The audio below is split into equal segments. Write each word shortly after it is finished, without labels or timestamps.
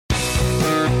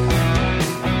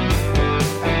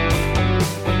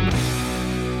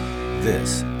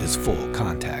Full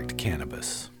Contact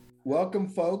Cannabis. Welcome,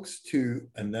 folks, to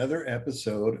another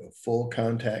episode of Full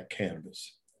Contact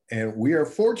Cannabis. And we are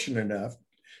fortunate enough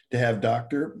to have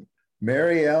Dr.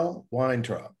 Marielle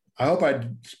Weintraub. I hope I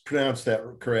pronounced that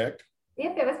correct.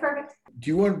 Yep, it was perfect.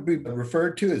 Do you want to be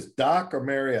referred to as Doc or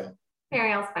Marielle?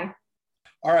 Marielle's fine.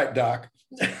 All right, Doc.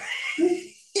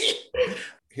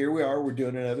 Here we are. We're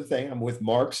doing another thing. I'm with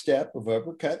Mark Stepp of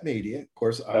Uppercut Media. Of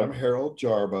course, I'm Harold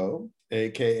Jarbo,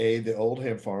 a.k.a. the Old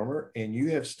Hemp Farmer, and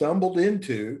you have stumbled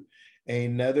into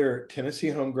another Tennessee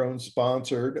Homegrown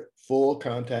sponsored Full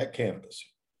Contact Cannabis.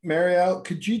 Marielle,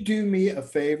 could you do me a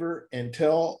favor and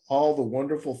tell all the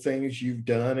wonderful things you've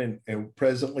done and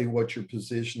presently what your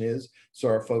position is so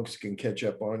our folks can catch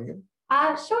up on you?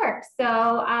 Sure.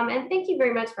 So, and thank you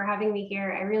very much for having me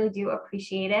here. I really do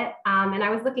appreciate it. And I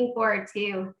was looking forward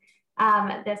to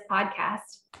this podcast.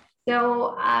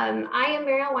 So I am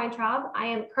Marielle Weintraub. I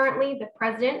am currently the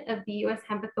president of the U.S.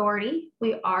 Hemp Authority.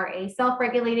 We are a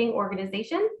self-regulating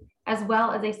organization, as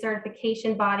well as a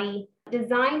certification body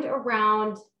designed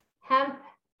around hemp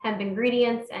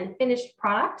ingredients, and finished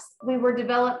products. We were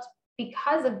developed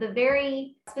because of the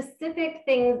very specific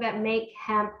things that make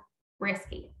hemp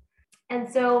risky. And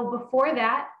so before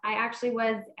that, I actually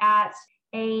was at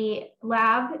a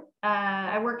lab.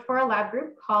 I worked for a lab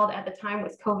group called, at the time,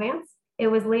 was Covance. It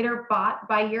was later bought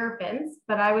by Eurofins,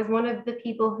 but I was one of the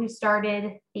people who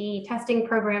started the testing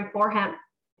program for hemp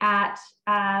at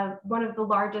one of the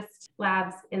largest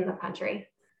labs in the country.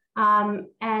 And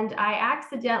I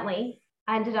accidentally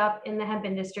ended up in the hemp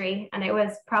industry, and it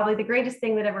was probably the greatest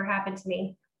thing that ever happened to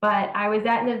me. But I was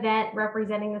at an event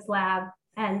representing this lab,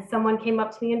 and someone came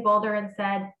up to me in Boulder and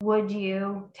said, "Would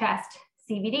you test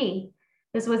CBD?"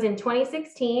 This was in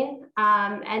 2016.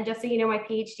 And just so you know, my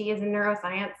PhD is in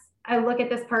neuroscience. I look at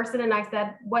this person and I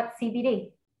said, "What's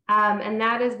CBD?" And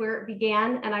that is where it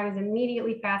began. And I was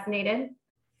immediately fascinated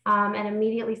and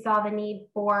immediately saw the need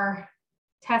for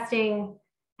testing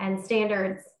and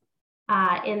standards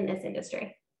in this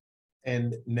industry.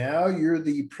 And now you're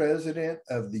the president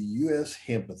of the U.S.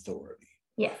 Hemp Authority.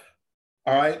 Yes.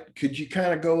 All right. Could you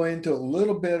kind of go into a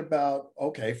little bit about,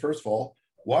 okay, first of all,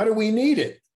 why do we need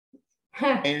it?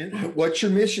 And what's your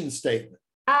mission statement?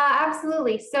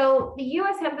 Absolutely. So the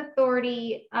U.S. Hemp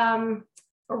Authority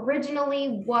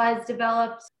originally was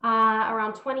developed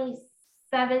around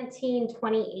 2017,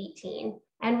 2018.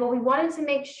 And what we wanted to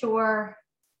make sure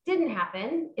didn't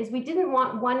happen is we didn't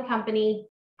want one company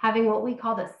having what we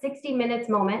called a 60 minutes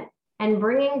moment and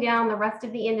bringing down the rest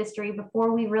of the industry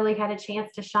before we really had a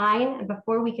chance to shine and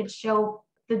before we could show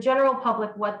the general public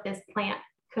what this plant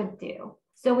could do.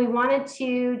 So we wanted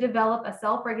to develop a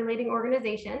self-regulating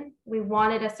organization. We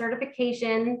wanted a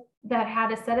certification that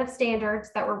had a set of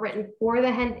standards that were written for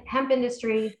the hemp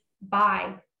industry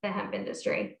by the hemp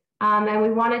industry. And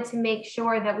we wanted to make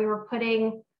sure that we were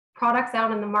putting products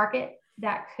out in the market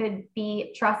that could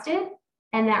be trusted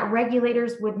and that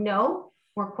regulators would know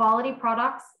were quality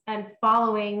products and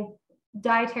following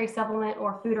dietary supplement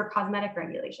or food or cosmetic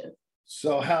regulations.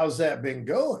 So how's that been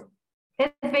going?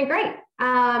 It's been great.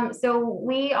 So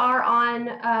we are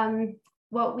on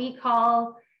what we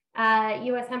call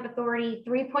U.S. Hemp Authority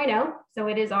 3.0. So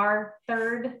it is our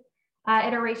third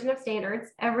iteration of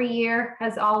standards. Every year,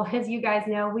 as you guys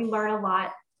know, we learn a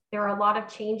lot. There are a lot of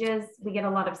changes. We get a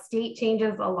lot of state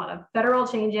changes, a lot of federal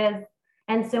changes.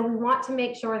 And so we want to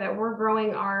make sure that we're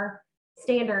growing our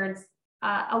standards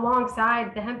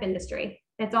alongside the hemp industry.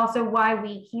 It's also why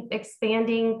we keep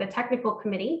expanding the technical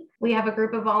committee. We have a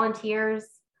group of volunteers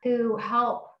who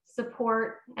help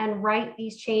support and write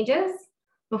these changes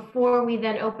before we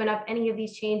then open up any of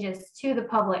these changes to the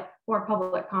public for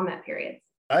public comment periods.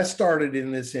 I started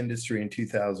in this industry in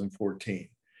 2014.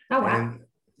 Oh, wow. And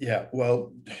yeah,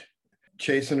 well,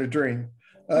 chasing a dream.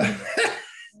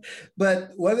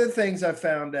 But one of the things I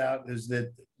found out is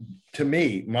that, to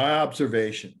me, my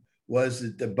observation was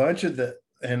that a bunch of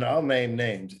and I'll name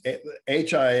names,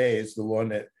 HIA is the one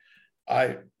that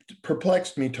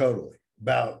perplexed me totally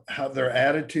about how their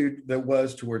attitude that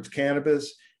was towards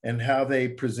cannabis and how they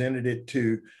presented it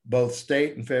to both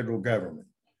state and federal government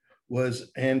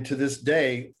and to this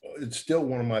day, it's still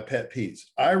one of my pet peeves.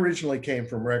 I originally came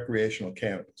from recreational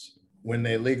cannabis. When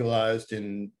they legalized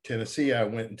in Tennessee, I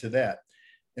went into that.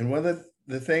 And one of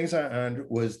the things I learned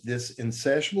was this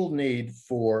insatiable need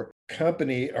for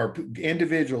company or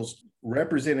individuals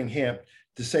representing hemp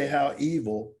to say how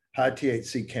evil high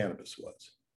THC cannabis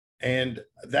was. And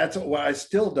that's why I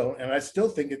still don't, and I still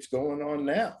think it's going on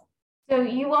now. So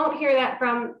you won't hear that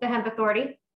from the Hemp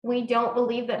Authority. We don't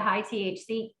believe that high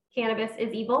THC cannabis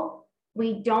is evil.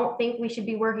 We don't think we should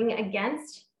be working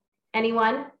against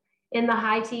anyone. in the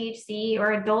high THC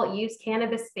or adult use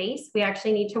cannabis space. We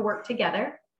actually need to work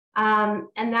together. And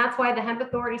that's why the Hemp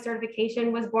Authority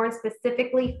certification was born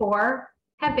specifically for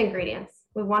hemp ingredients.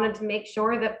 We wanted to make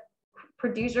sure that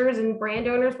producers and brand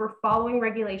owners were following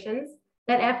regulations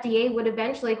that FDA would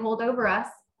eventually hold over us,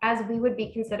 as we would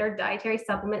be considered dietary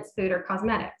supplements, food, or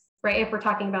cosmetics, right? If we're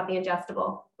talking about the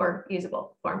ingestible or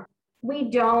usable form.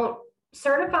 We don't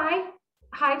certify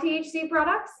high THC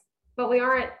products, but we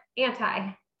aren't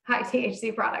anti high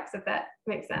THC products, if that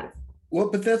makes sense.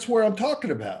 Well, but that's where I'm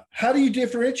talking about. How do you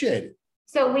differentiate it?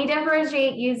 So we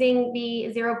differentiate using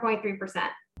the 0.3%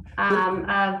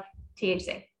 of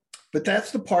THC. But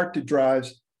that's the part that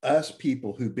drives us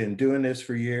people who've been doing this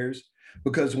for years,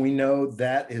 because we know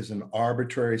that is an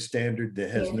arbitrary standard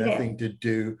that has nothing to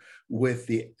do with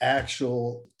the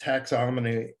actual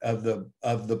taxonomy of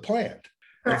the plant.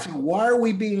 Correct. And so why are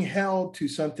we being held to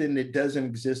something that doesn't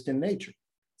exist in nature?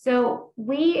 So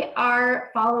we are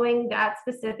following that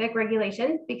specific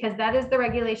regulation because that is the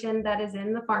regulation that is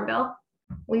in the Farm Bill.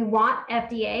 We want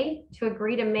FDA to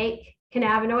agree to make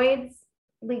cannabinoids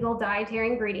legal dietary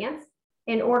ingredients.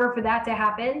 In order for that to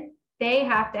happen, they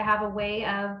have to have a way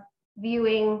of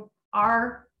viewing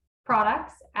our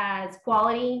products as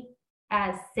quality,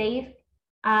 as safe,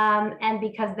 and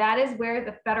because that is where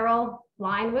the federal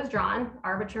line was drawn,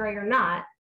 arbitrary or not,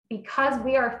 because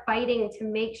we are fighting to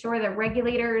make sure that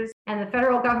regulators and the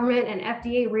federal government and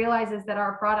FDA realizes that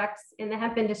our products in the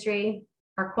hemp industry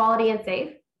are quality and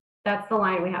safe. That's the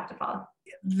line we have to follow.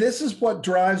 This is what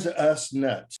drives us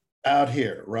nuts out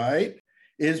here, right?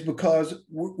 Is because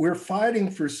we're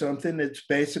fighting for something that's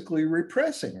basically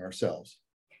repressing ourselves.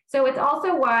 So it's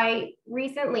also why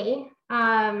recently,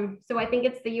 so I think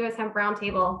it's the U.S. Hemp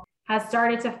Roundtable has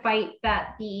started to fight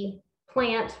that the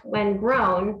plant, when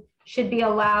grown, should be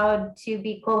allowed to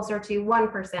be closer to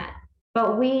 1%.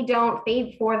 But we don't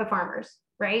feed for the farmers,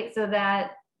 right? So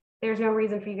that there's no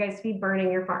reason for you guys to be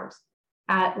burning your farms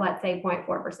at, let's say,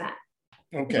 0.4%.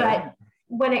 Okay. But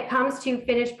when it comes to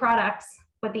finished products,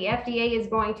 what the FDA is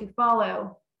going to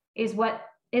follow is what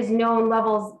is known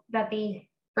levels that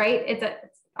right? It's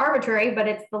arbitrary, but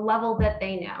it's the level that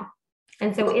they know.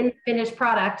 And so in the finished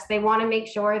products, they want to make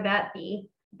sure that the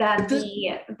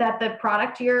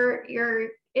product you're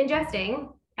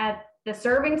ingesting at the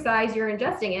serving size you're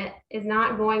ingesting it is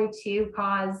not going to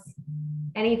cause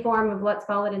any form of, let's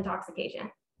call it, intoxication.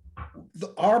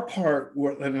 Our part,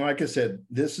 and like I said,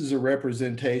 this is a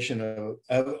representation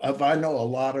of I know a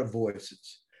lot of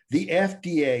voices. The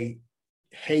FDA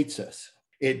hates us.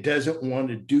 It doesn't want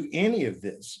to do any of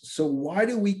this. So why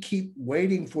do we keep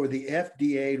waiting for the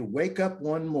FDA to wake up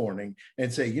one morning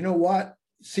and say, you know what,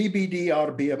 CBD ought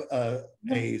to be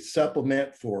a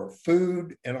supplement for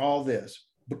food and all this?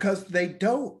 Because they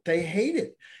don't. They hate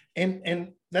it.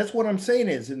 And that's what I'm saying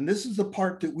is, and this is the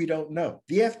part that we don't know.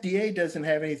 The FDA doesn't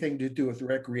have anything to do with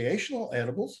recreational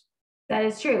edibles. That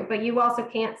is true, but you also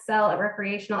can't sell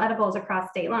recreational edibles across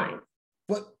state lines.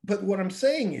 But what I'm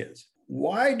saying is,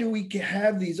 why do we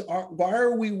have these? Why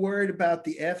are we worried about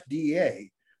the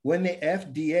FDA when the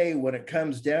FDA, when it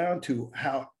comes down to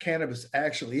how cannabis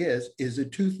actually is a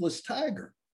toothless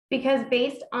tiger? Because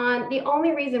based on the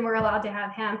only reason we're allowed to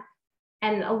have hemp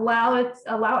and allow it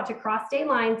to cross state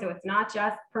lines, so it's not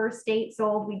just per state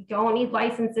sold. We don't need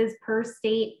licenses per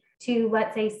state to,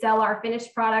 let's say, sell our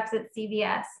finished products at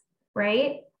CVS,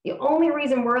 right? The only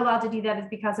reason we're allowed to do that is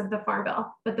because of the Farm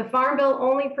Bill. But the Farm Bill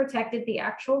only protected the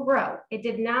actual grow. It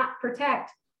did not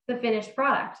protect the finished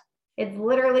product. It's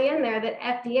literally in there that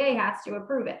FDA has to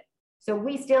approve it. So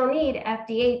we still need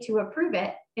FDA to approve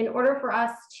it in order for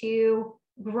us to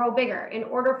grow bigger, in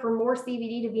order for more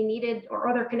CBD to be needed or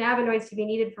other cannabinoids to be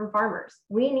needed from farmers.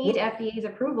 We need FDA's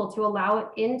approval to allow it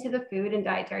into the food and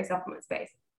dietary supplement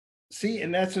space. See,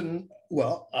 and that's and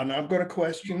I'm going to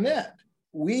question that.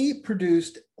 We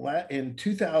produced in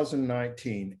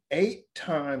 2019 8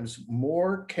 times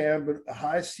more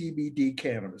high CBD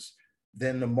cannabis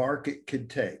than the market could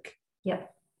take. Yeah.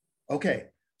 Okay.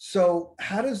 So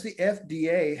how does the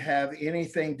FDA have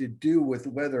anything to do with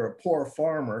whether a poor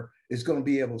farmer is going to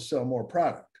be able to sell more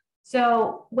product?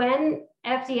 So when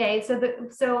FDA, the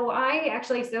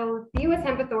U.S.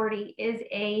 Hemp Authority is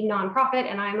a nonprofit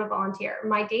and I'm a volunteer.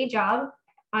 My day job,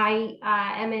 I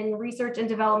am in research and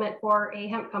development for a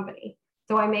hemp company.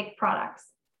 So I make products.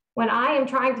 When I am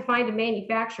trying to find a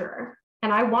manufacturer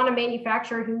and I want a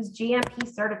manufacturer who's GMP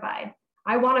certified,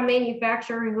 I want a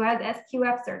manufacturer who has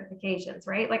SQF certifications,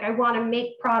 right? Like I want to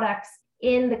make products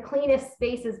in the cleanest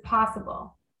spaces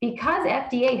possible. Because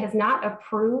FDA has not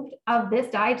approved of this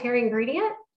dietary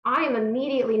ingredient, I am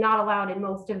immediately not allowed in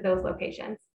most of those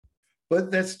locations. But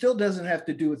that still doesn't have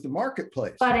to do with the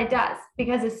marketplace. But it does,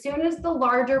 because as soon as the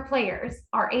larger players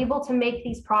are able to make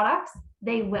these products,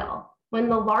 they will. When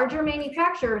the larger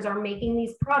manufacturers are making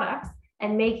these products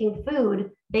and making food,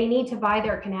 they need to buy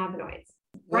their cannabinoids.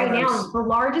 Right now, the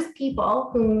largest people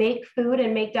who make food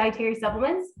and make dietary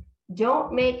supplements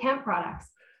don't make hemp products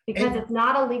because it's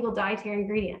not a legal dietary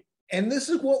ingredient. And this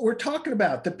is what we're talking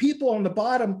about. The people on the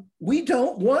bottom, we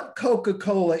don't want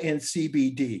Coca-Cola in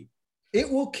CBD. It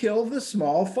will kill the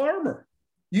small farmer.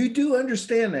 You do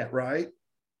understand that, right?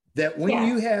 That when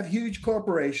you have huge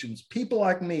corporations, people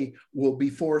like me will be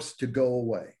forced to go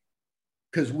away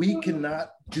because we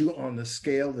cannot do on the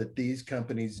scale that these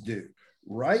companies do.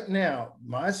 Right now,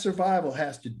 my survival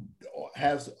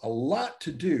has a lot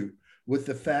to do with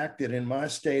the fact that in my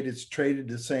state, it's traded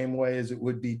the same way as it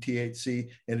would be THC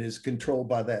and is controlled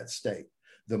by that state.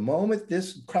 The moment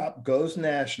this crop goes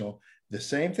national, the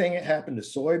same thing that happened to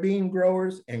soybean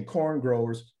growers and corn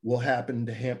growers will happen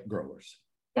to hemp growers.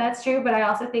 That's true, but I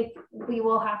also think we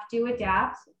will have to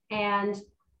adapt and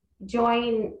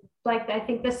join. Like, I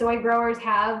think the soy growers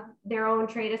have their own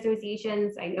trade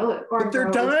associations. I know that corn but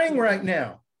they're dying right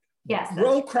now. Yes.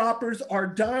 Row croppers are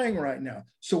dying right now.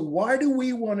 So why do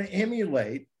we want to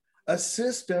emulate a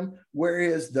system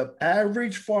whereas the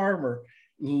average farmer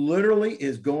literally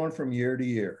is going from year to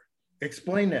year?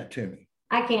 Explain that to me.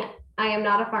 I can't. I am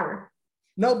not a farmer.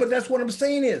 No, but that's what I'm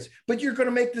saying is, but you're going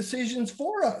to make decisions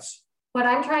for us. What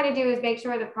I'm trying to do is make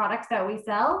sure the products that we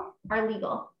sell are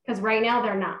legal, because right now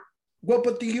they're not. Well,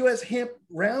 but the U.S. Hemp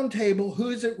Roundtable, who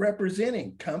is it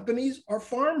representing? Companies or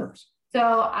farmers? So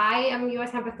I am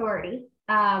U.S. Hemp Authority.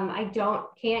 I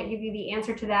can't give you the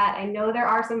answer to that. I know there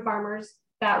are some farmers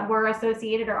that were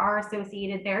associated or are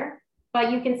associated there,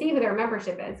 but you can see who their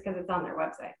membership is because it's on their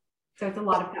website. So it's a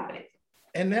lot of companies.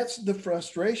 And that's the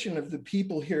frustration of the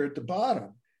people here at the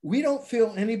bottom. We don't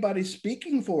feel anybody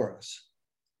speaking for us.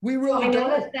 We really don't. I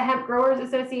know that the Hemp Growers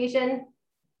Association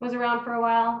was around for a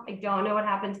while. I don't know what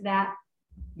happened to that.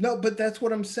 No, but that's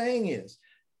what I'm saying is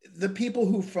the people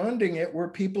who funding it were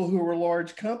people who were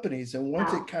large companies. And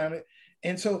once it kind of,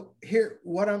 and so here,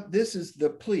 this is the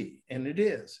plea, and it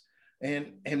is.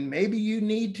 And maybe you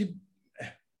need to,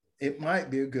 it might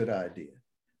be a good idea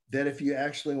that if you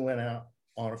actually went out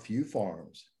on a few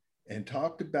farms and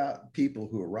talked about people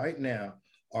who are right now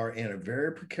are in a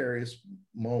very precarious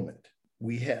moment.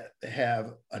 We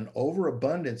have an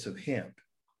overabundance of hemp,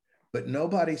 but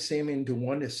nobody's seeming to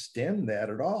want to stem that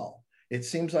at all. It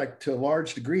seems like to a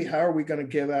large degree, how are we going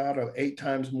to give out 8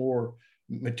 times more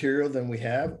material than we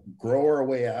have, grow our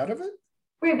way out of it?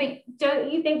 Wait, but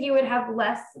don't you think you would have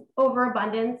less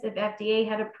overabundance if FDA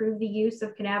had approved the use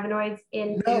of cannabinoids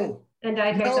in food and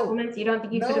dietary supplements? You don't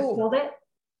think you could have pulled it?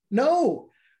 No.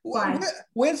 Why?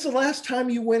 When's the last time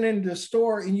you went into the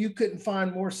store and you couldn't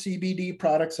find more CBD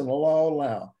products than the law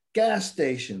allow? Gas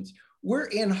stations. We're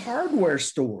in hardware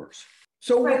stores.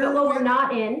 So right, but what we're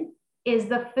not in is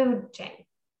the food chain.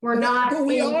 We're not. But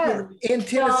we are in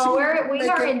Tennessee. So we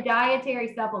are in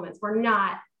dietary supplements. We're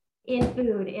not in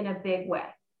food in a big way.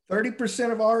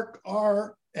 30% of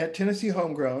our at Tennessee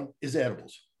Homegrown is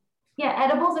edibles. Yeah,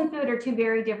 edibles and food are two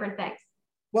very different things.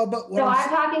 Well, but so I'm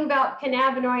talking about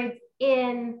cannabinoids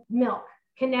in milk,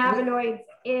 cannabinoids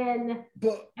in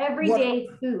everyday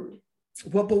food.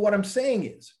 Well, but what I'm saying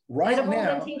is edibles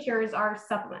and tinctures are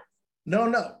supplements.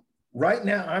 No. Right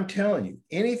now, I'm telling you,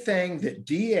 anything that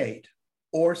D8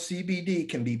 or CBD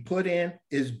can be put in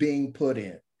is being put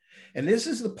in. And this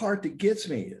is the part that gets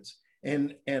me is,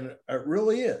 and it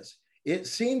really is, it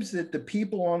seems that the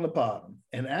people on the bottom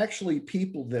and actually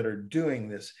people that are doing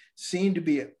this seem to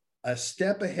be a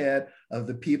step ahead of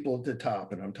the people at the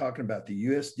top. And I'm talking about the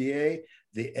USDA,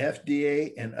 the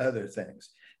FDA, and other things.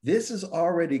 This is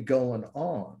already going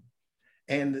on.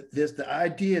 And the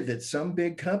idea that some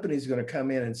big company is going to come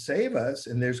in and save us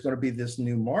and there's going to be this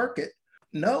new market.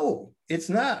 No, it's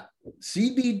not.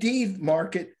 CBD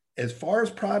market, as far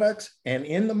as products and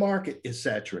in the market, is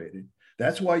saturated.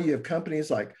 That's why you have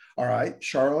companies like, all right,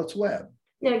 Charlotte's Web.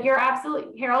 No, Harold,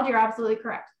 you're absolutely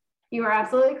correct. You are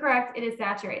absolutely correct. It is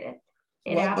saturated.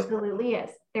 It absolutely is.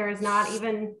 There is not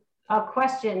even a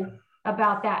question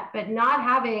about that. But not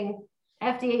having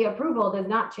FDA approval does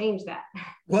not change that.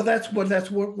 Well, that's what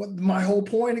my whole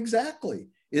point exactly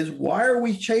is. Why are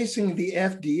we chasing the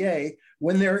FDA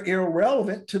when they're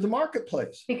irrelevant to the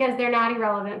marketplace? Because they're not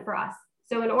irrelevant for us.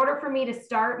 So in order for me to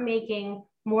start making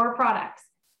more products,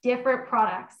 different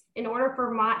products, in order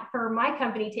for my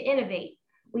company to innovate,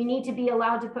 we need to be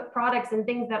allowed to put products in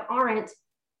things that aren't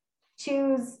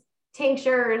chews,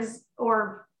 tinctures,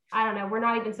 or I don't know, we're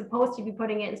not even supposed to be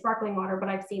putting it in sparkling water, but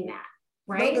I've seen that,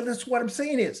 right? No, that's what I'm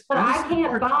saying is. But I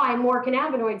can't buy more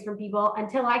cannabinoids from people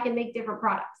until I can make different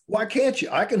products. Why can't you?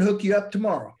 I can hook you up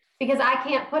tomorrow. Because I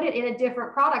can't put it in a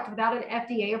different product without an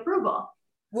FDA approval.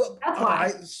 Well, that's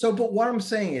why. But what I'm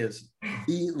saying is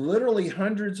the literally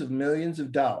hundreds of millions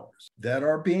of dollars that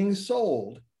are being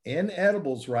sold in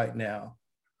edibles right now,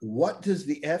 what does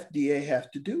the FDA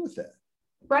have to do with that?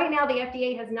 Right now, the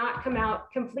FDA has not come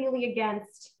out completely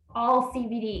against all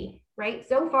CBD, right?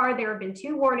 So far, there have been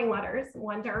 2 warning letters,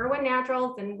 one to Irwin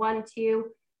Naturals and one to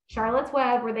Charlotte's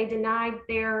Web, where they denied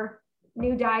their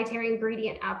new dietary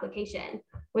ingredient application,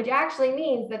 which actually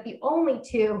means that the only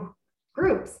 2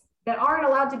 groups that aren't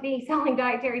allowed to be selling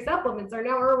dietary supplements are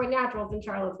now Irwin Naturals and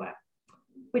Charlotte's Web,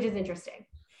 which is interesting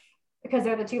because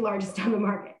they're the 2 largest on the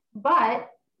market. But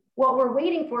what we're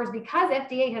waiting for is, because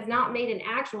FDA has not made an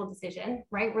actual decision,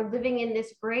 right? We're living in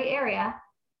this gray area.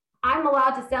 I'm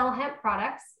allowed to sell hemp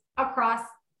products across,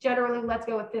 generally, let's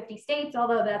go with 50 states,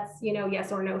 although that's,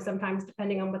 yes or no sometimes,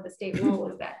 depending on what the state rule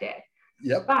is that day.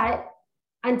 Yep. But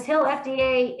until if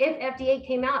FDA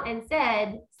came out and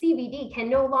said CBD can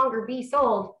no longer be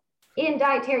sold in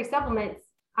dietary supplements,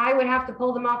 I would have to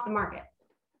pull them off the market,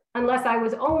 unless I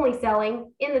was only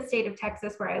selling in the state of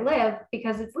Texas where I live,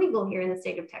 because it's legal here in the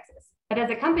state of Texas. But as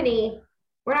a company,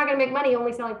 we're not going to make money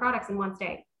only selling products in one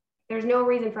state. There's no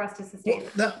reason for us to sustain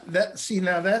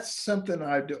now that's something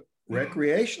I do.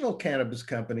 Recreational cannabis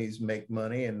companies make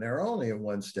money and they're only in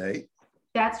one state.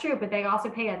 That's true, but they also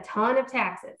pay a ton of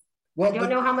taxes. Well, I don't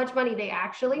know how much money they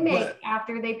actually make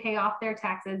after they pay off their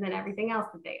taxes and everything else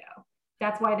that they owe.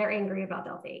 That's why they're angry about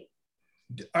Delta 8.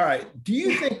 All right. Do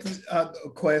you think, a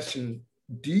question,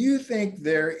 do you think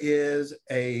there is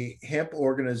a hemp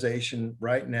organization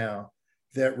right now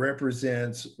that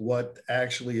represents what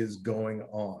actually is going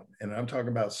on? And I'm talking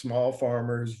about small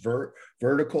farmers,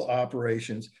 vertical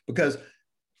operations, because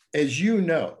as you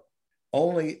know,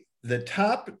 only the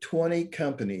top 20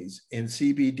 companies in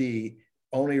CBD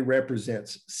only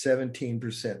represents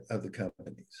 17% of the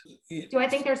companies. Do I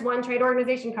think there's one trade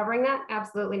organization covering that?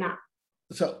 Absolutely not.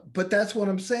 So, but that's what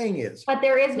I'm saying is. But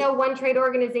there is no one trade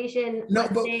organization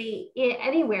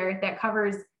anywhere that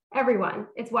covers everyone.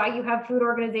 It's why you have food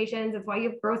organizations. It's why you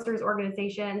have grocers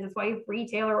organizations. It's why you have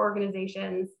retailer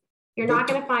organizations. You're not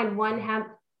going to find one hemp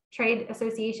trade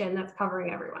association that's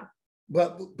covering everyone.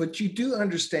 But you do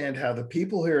understand how the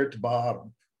people here at the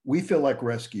bottom, we feel like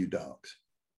rescue dogs.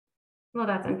 Well,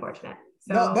 that's unfortunate.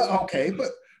 So, no,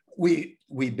 but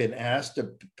we've been asked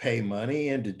to pay money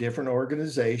into different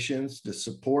organizations to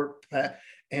support,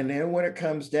 and then when it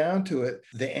comes down to it,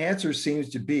 the answer seems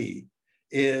to be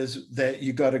is that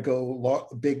you got to go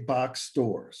big box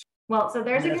stores. Well, so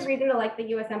there's a good reason to like the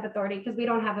U.S. Hemp Authority, because we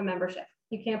don't have a membership.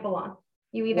 You can't belong.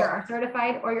 You either are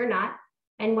certified or you're not.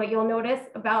 And what you'll notice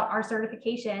about our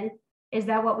certification is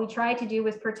that what we try to do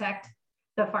is protect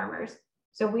the farmers.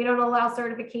 So we don't allow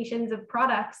certifications of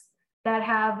products that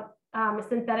have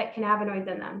synthetic cannabinoids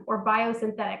in them or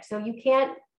biosynthetic. So you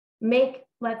can't make,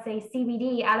 let's say,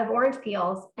 CBD out of orange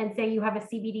peels and say you have a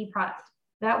CBD product.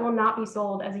 That will not be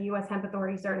sold as a U.S. Hemp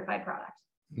Authority certified product.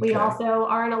 Okay. We also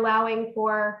aren't allowing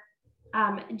for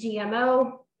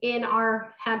GMO in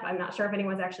our hemp. I'm not sure if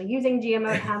anyone's actually using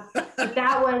GMO hemp, but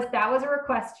that was a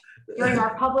request during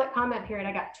our public comment period.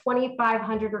 I got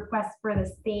 2,500 requests for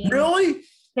this theme. Really?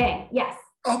 Thing. Yes.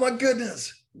 Oh my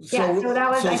goodness. Yeah, so that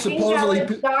was, I think that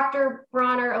was Dr.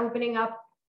 Bronner opening up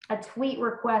a tweet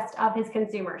request of his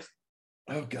consumers.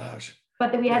 Oh gosh.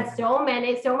 But we had so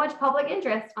much public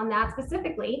interest on that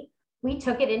specifically, we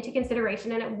took it into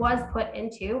consideration and it was put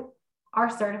into our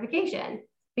certification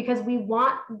because we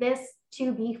want this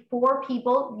to be for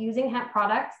people using hemp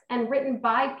products and written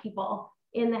by people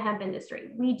in the hemp industry.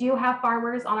 We do have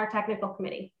farmers on our technical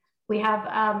committee. We have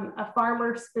a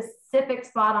farmer specific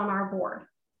spot on our board.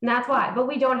 And that's why, but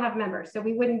we don't have members. So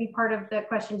we wouldn't be part of the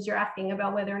questions you're asking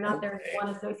about whether or not there's one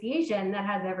association that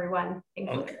has everyone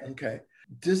included. Okay.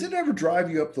 Does it ever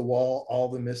drive you up the wall, all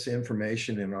the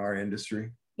misinformation in our industry?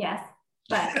 Yes,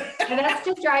 but that's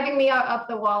just driving me up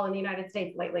the wall in the United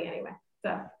States lately anyway.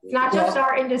 So it's not just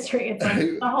our industry, it's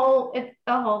like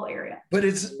the whole area. But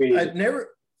I'd never,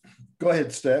 go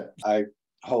ahead, Step. I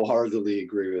wholeheartedly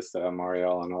agree with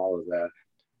Marielle on all of that,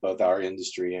 both our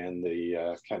industry and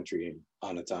the country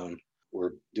on its own.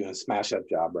 We're doing a smash up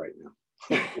job right now.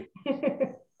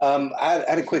 I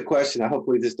had a quick question.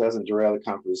 Hopefully this doesn't derail the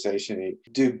conversation.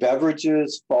 Do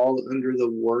beverages fall under the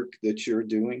work that you're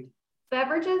doing?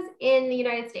 Beverages in the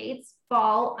United States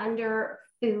fall under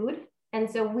food. And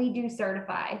so we do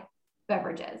certify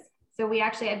beverages. So we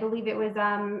actually, I believe it was,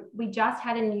 we just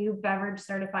had a new beverage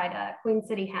certified, Queen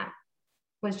City Hemp.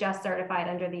 was just certified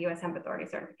under the U.S. Hemp Authority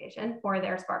certification for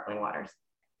their sparkling waters.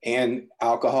 And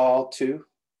alcohol too?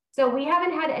 So we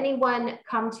haven't had anyone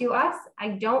come to us. I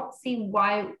don't see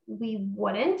why we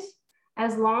wouldn't,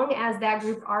 as long as that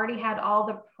group already had all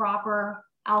the proper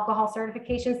alcohol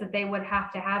certifications that they would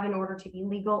have to have in order to be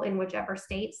legal in whichever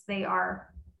states they are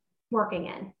working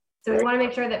in. So we want to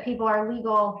make sure that people are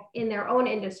legal in their own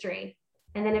industry.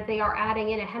 And then if they are adding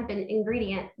in a hemp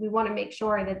ingredient, we want to make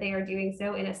sure that they are doing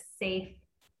so in a safe,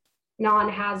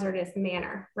 non-hazardous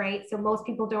manner, right? So most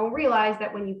people don't realize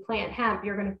that when you plant hemp,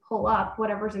 you're going to pull up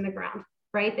whatever's in the ground,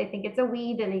 right? They think it's a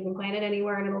weed and you can plant it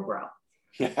anywhere and it'll grow.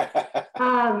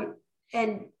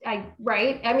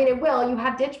 Right? I mean, it will, you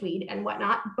have ditchweed and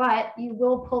whatnot, but you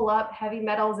will pull up heavy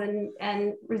metals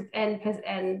and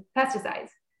pesticides.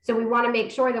 So we want to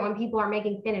make sure that when people are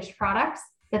making finished products,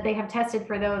 that they have tested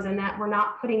for those and that we're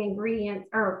not putting ingredients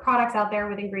or products out there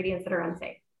with ingredients that are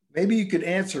unsafe. Maybe you could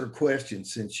answer a question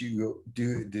since you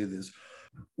do this.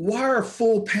 Why are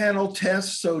full panel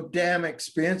tests so damn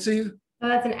expensive? So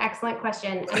that's an excellent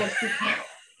question. And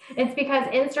it's because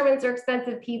instruments are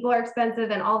expensive, people are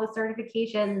expensive, and all the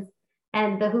certifications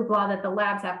and the hoopla that the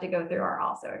labs have to go through are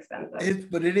also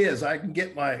expensive. But it is. I can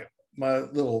get my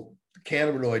little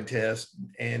cannabinoid test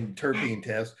and terpene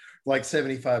test like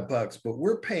 $75, but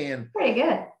we're paying pretty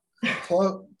good.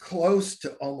 close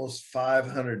to almost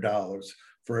 $500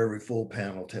 for every full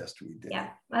panel test we do. Yeah,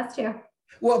 that's true.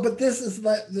 Well, but this is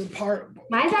the part.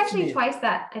 Mine's actually twice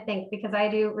that, I think, because I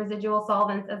do residual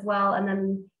solvents as well. And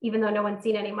then even though no one's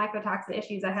seen any mycotoxin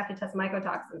issues, I have to test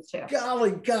mycotoxins too.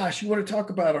 Golly gosh, you want to talk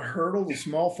about a hurdle to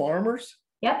small farmers?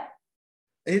 Yep.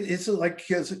 It's like,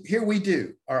 because here we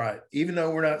do. All right. Even though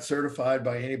we're not certified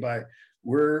by anybody,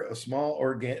 we're a small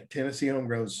organic, Tennessee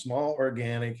homegrown, small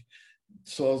organic,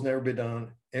 soil's never been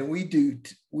done. And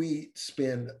we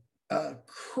spend a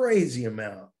crazy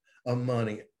amount of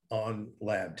money on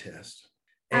lab tests.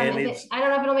 And I don't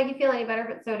know if it'll make you feel any better,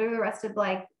 but so do the rest of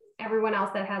like everyone else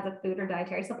that has a food or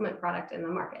dietary supplement product in the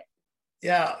market.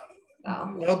 Yeah.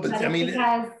 So, well, but I mean,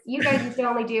 because you guys used to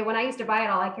only do, when I used to buy it,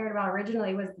 all I cared about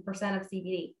originally was the % of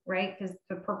CBD, right? Because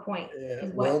the per point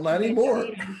is what. Well, not anymore.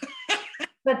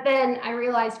 But then I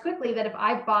realized quickly that if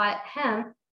I bought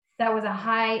hemp that was a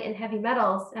high in heavy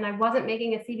metals and I wasn't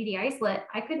making a CBD isolate,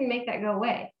 I couldn't make that go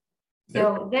away.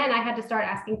 So then I had to start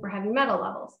asking for heavy metal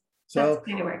levels. So that's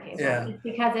kind of where it came from. It's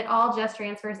because it all just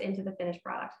transfers into the finished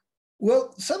product.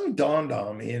 Well, something dawned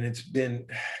on me, and it's been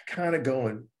kind of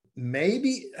going,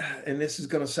 maybe, and this is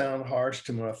going to sound harsh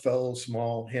to my fellow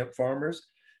small hemp farmers,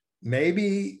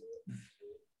 maybe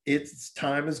its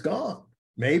time is gone.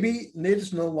 Maybe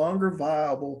it's no longer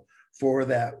viable for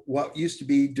that, what used to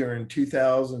be during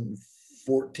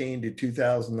 2014 to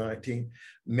 2019,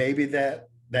 maybe that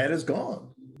is gone.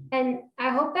 And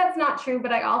I hope that's not true,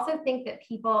 but I also think that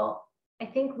I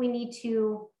think we need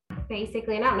to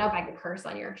basically, and I don't know if I can curse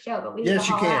on your show, but we need to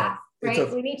haul ass,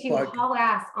 right? We need to haul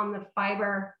ass on the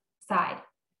fiber side,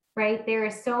 right? There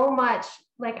is so much,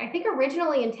 like I think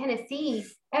originally in Tennessee,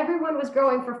 everyone was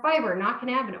growing for fiber, not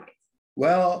cannabinoids.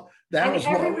 Well, that's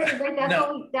what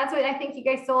I think you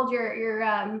guys sold your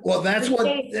well, that's what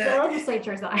the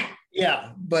legislature's on.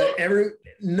 Yeah, but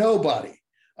nobody.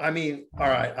 I mean, all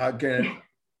right, I'll get it.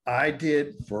 I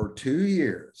did for 2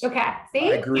 years. Okay,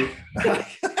 see? I grew. I'm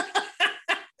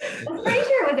pretty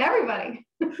sure it was everybody.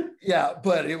 Yeah,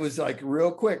 but it was like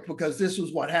real quick because this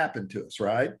was what happened to us,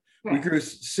 right? We grew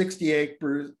 60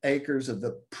 acres of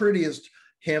the prettiest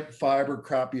hemp fiber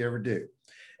crop you ever do.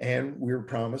 And we were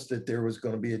promised that there was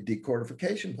going to be a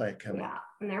decortification plant coming. Yeah,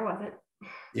 and there wasn't.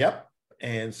 Yep.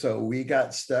 And so we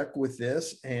got stuck with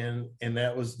this, and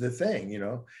that was the thing,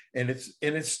 and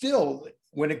it's still,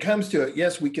 when it comes to it,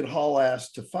 yes, we can haul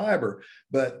ass to fiber,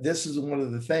 but this is one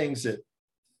of the things that,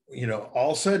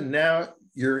 all of a sudden now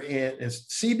you're in, it's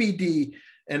CBD,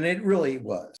 and it really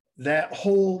was. That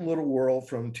whole little world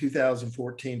from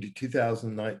 2014 to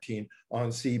 2019 on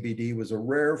CBD was a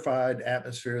rarefied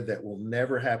atmosphere that will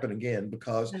never happen again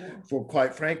because, for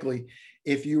quite frankly,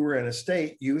 if you were in a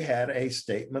state, you had a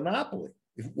state monopoly.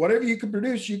 If whatever you could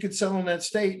produce, you could sell in that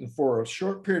state. And for a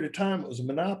short period of time, it was a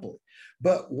monopoly.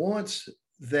 But once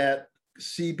that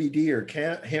CBD or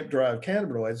hemp-derived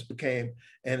cannabinoids became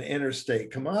an interstate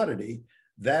commodity,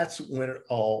 that's when it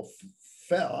all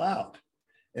fell out.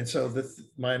 And so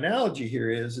my analogy here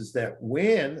is that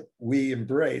when we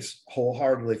embrace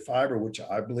wholeheartedly fiber, which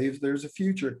I believe there's a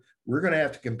future, we're going to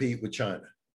have to compete with China.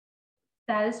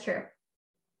 That is true.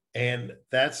 And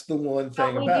that's the one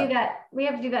thing we about do that. We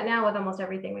have to do that now with almost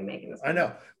everything we make in this country. I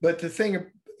know. But the thing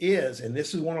is, and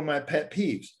this is one of my pet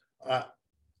peeves,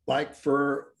 like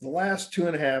for the last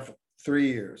 2.5, 3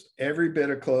 years, every bit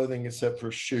of clothing except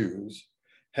for shoes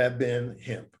have been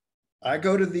hemp. I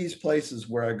go to these places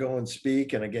where I go and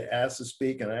speak and I get asked to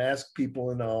speak and I ask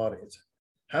people in the audience,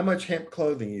 how much hemp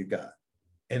clothing you got?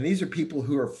 And these are people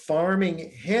who are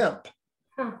farming hemp,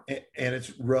 and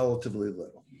it's relatively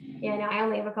little. Yeah, no, I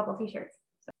only have a couple t-shirts.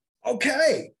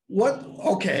 Okay, what?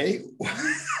 Okay.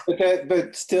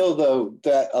 But still, though,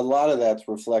 that a lot of that's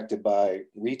reflected by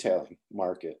retailing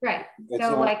market. Right. It's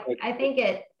So not like, like- I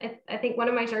think one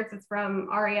of my shirts is from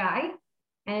REI,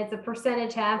 and it's a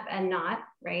percentage hemp and not,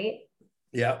 right?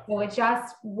 Yeah. So it's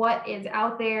just what is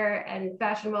out there and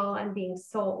fashionable and being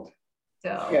sold.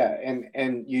 So Yeah,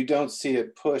 and you don't see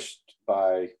it pushed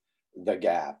by the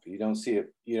Gap. You don't see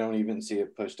it. You don't even see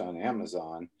it pushed on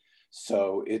Amazon.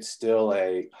 So it's still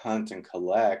a hunt and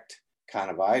collect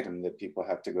kind of item that people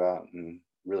have to go out and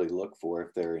really look for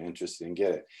if they're interested in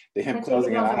get it. The hemp I think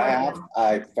clothing it's also I have, marketable.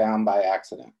 I found by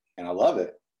accident, and I love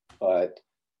it, but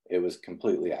it was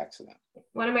completely accident.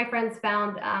 one of my friends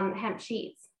found hemp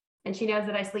sheets, and she knows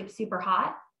that I sleep super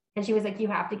hot, and she was like, you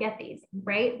have to get these,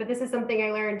 right? But this is something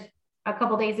I learned a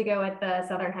couple days ago at the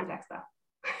Southern Hemp Expo.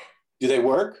 Do they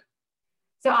work?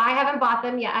 So I haven't bought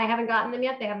them yet. I haven't gotten them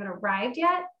yet. They haven't arrived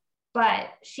yet, but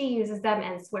she uses them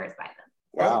and swears by them.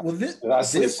 Wow. Well, this, I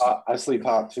sleep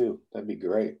hot too. That'd be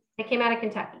great. They came out of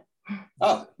Kentucky.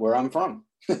 Oh, where I'm from.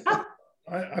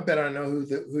 I bet I know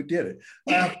who did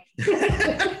it.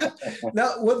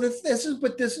 Now, well, this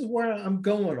is where I'm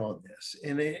going on this,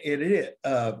 and it is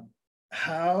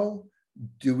how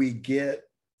do we get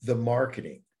the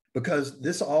marketing? Because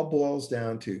this all boils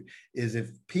down to is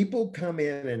if people come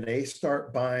in and they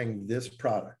start buying this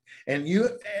product, and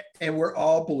we're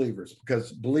all believers,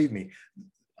 because believe me,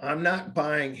 I'm not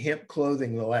buying hemp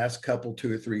clothing the last couple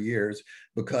 2 or 3 years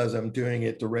because I'm doing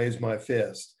it to raise my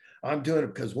fist. I'm doing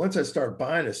it because once I start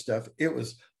buying this stuff, it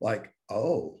was like,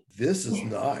 oh, this is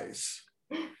nice.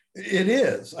 It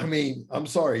is. I mean, I'm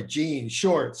sorry, jeans,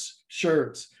 shorts,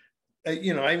 shirts. I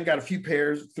even got 3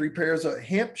 pairs of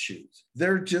hemp shoes.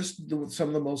 They're just some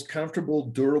of the most comfortable,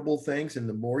 durable things. And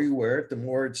the more you wear it, the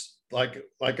more it's like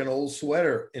an old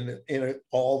sweater in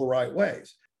all the right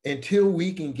ways. Until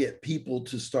we can get people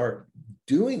to start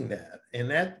doing that. And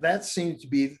that seems to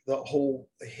be the whole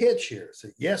hitch here. So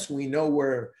yes, we know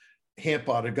where hemp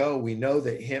ought to go. We know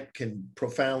that hemp can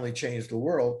profoundly change the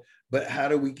world, but how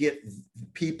do we get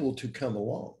people to come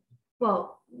along?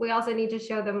 Well, we also need to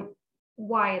show them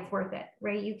why it's worth it,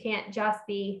 right? You can't just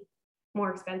be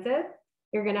more expensive.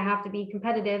 You're going to have to be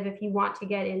competitive if you want to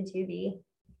get into the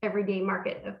everyday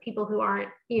market of people who aren't,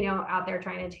 out there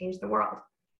trying to change the world.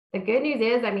 The good news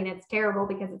is, it's terrible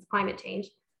because it's climate change,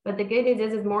 but the good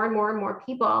news is more and more and more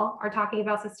people are talking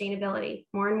about sustainability.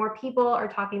 More and more people are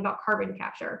talking about carbon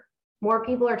capture. More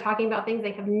people are talking about things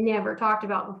they have never talked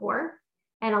about before.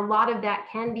 And a lot of that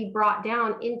can be brought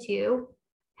down into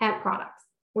hemp products.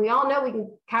 We all know we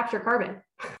can capture carbon.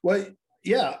 Well,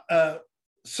 yeah.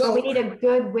 So we need a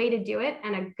good way to do it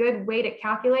and a good way to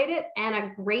calculate it and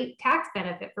a great tax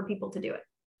benefit for people to do it.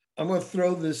 I'm going to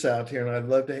throw this out here, and I'd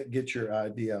love to get your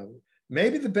idea.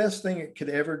 Maybe the best thing it could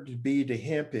ever be to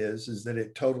hemp is that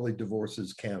it totally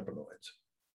divorces cannabinoids.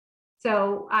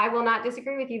 So I will not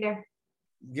disagree with you there.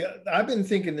 Yeah, I've been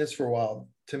thinking this for a while.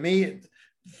 To me,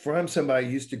 from somebody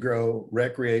who used to grow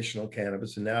recreational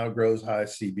cannabis and now grows high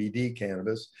CBD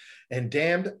cannabis, and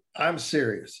damned, I'm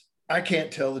serious. I can't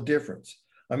tell the difference.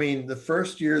 The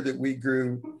first year that we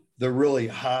grew the really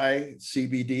high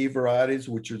CBD varieties,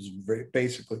 which is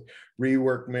basically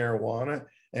reworked marijuana.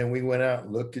 And we went out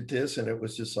and looked at this, and it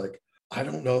was just like, I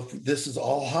don't know if this is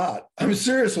all hot.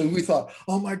 Seriously, we thought,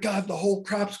 oh my God, the whole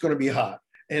crop's going to be hot.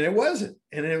 And it wasn't.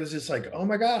 And it was just like, oh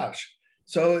my gosh.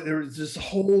 So there was this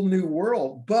whole new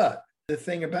world. But the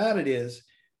thing about it is,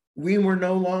 we were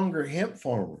no longer hemp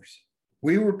farmers.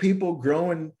 We were people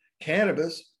growing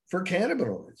cannabis for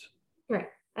cannabinoids. Right.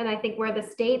 And I think where the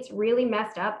states really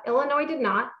messed up, Illinois did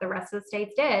not, the rest of the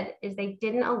states did, is they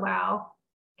didn't allow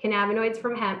cannabinoids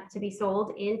from hemp to be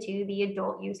sold into the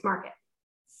adult use market.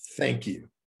 Thank you.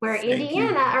 Where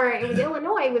Indiana, or it was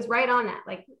Illinois, was right on that.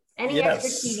 Like any extra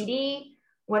CBD,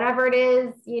 whatever it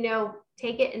is,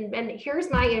 take it. And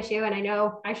here's my issue. And I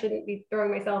know I shouldn't be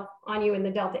throwing myself on you in the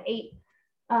Delta 8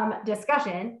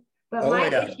 discussion,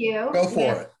 but issue. Go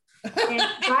for it.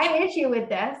 My issue with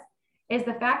this is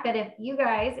the fact that if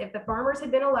the farmers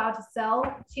had been allowed to sell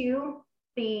to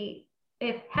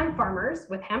if hemp farmers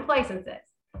with hemp licenses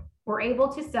were able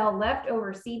to sell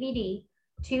leftover CBD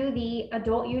to the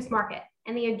adult use market,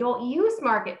 and the adult use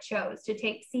market chose to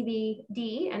take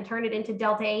CBD and turn it into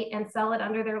Delta 8 and sell it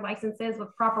under their licenses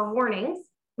with proper warnings,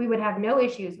 we would have no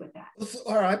issues with that.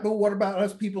 All right, but what about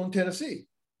us people in Tennessee?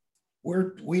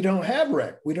 We don't have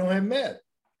rec, we don't have med.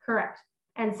 Correct.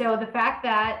 And so the fact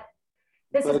that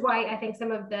this is But- why I think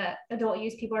some of the adult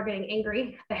use people are getting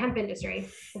angry, the hemp industry,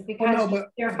 is because no, but-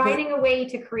 they're finding a way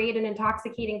to create an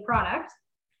intoxicating product,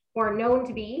 or known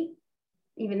to be,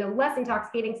 even though less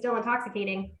intoxicating, still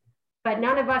intoxicating, but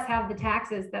none of us have the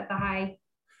taxes that the high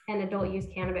and adult use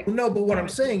cannabis. No, but what I'm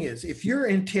saying is, if you're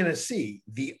in Tennessee,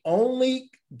 the only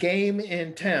game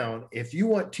in town, if you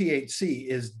want THC,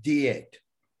 is D8.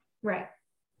 Right.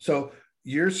 So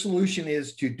your solution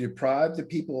is to deprive the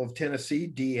people of Tennessee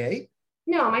D8?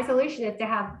 No, my solution is to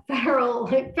have federal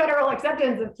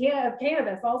acceptance of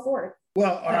cannabis, all sorts.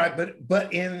 Well, all right,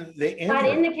 but in the But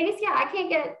in the case, yeah, I can't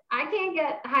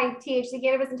get high THC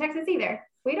cannabis in Texas either.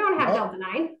 We don't have Well, Delta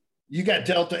 9. you got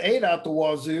Delta 8 out the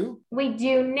wazoo. We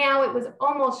do now. It was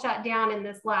almost shut down in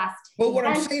this last. But what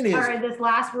I'm saying is, or this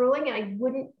last ruling, and I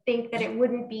wouldn't think that it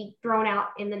wouldn't be thrown out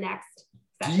in the next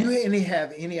do session. you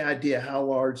have any idea how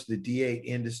large the D8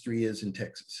 industry is in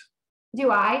Texas? Do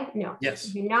I? No. Yes.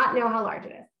 I do not know how large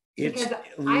it is. It's Because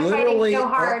I'm fighting literally so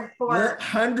hard for.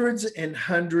 hundreds and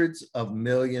hundreds of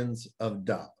millions of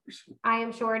dollars. I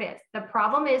am sure it is. The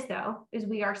problem is though, is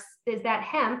that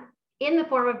hemp in the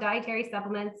form of dietary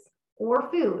supplements or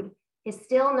food is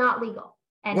still not legal.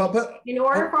 And Well, but in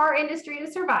order for our industry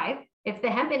to survive, if the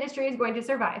hemp industry is going to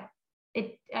survive,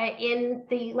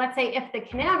 let's say if the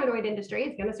cannabinoid industry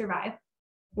is going to survive,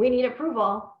 we need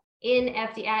approval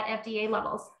at FDA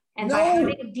levels. And by No.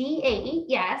 having D8,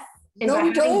 yes. And No, by we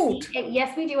having don't. D8,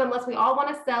 yes, we do, unless we all want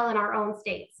to sell in our own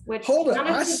states, which hold it. none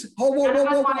of us Whoa, want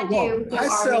to do. who I are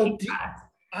sell making products.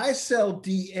 I sell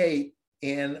D8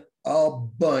 in a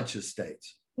bunch of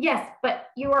states. Yes, but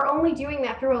you are only doing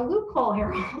that through a loophole,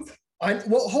 Harold.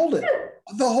 Well, hold it.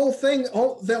 The whole thing,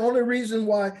 the only reason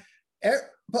why,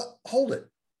 but hold it.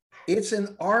 It's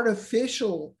an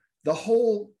artificial,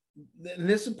 and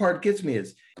this is the part that gets me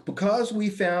is because we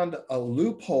found a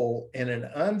loophole in an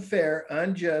unfair,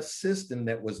 unjust system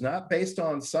that was not based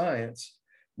on science,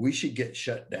 we should get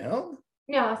shut down?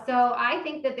 No, so I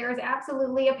think that there is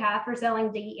absolutely a path for selling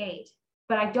D8,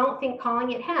 but I don't think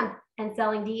calling it hemp and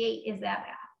selling D8 is that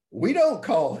path. We don't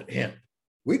call it hemp.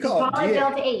 We You call it call it D8.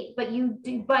 Delta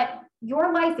 8, but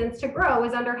your license to grow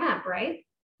is under hemp, right?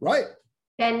 Right.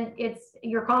 Then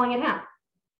you're calling it hemp.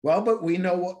 Well, but we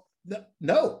know what,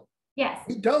 no, Yes.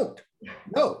 we don't.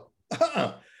 No.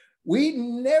 We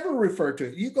never refer to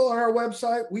it. You go on our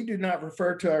website, we do not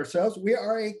refer to ourselves. We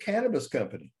are a cannabis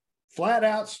company, flat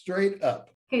out, straight up.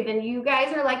 Okay, then you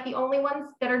guys are like the only ones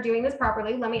that are doing this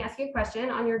properly. Let me ask you a question.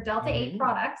 On your Delta 8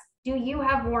 products, do you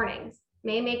have warnings?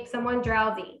 May make someone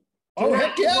drowsy. Do Oh, not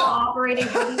heck use yeah. while operating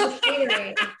heavy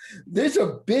machinery. There's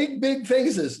a big thing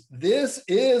that says this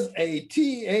is a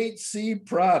THC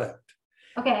product.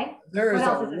 Okay. There is What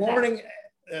else a does it say? warning.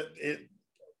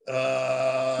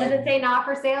 Does it say not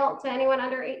for sale to anyone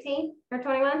under 18 or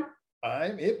 21?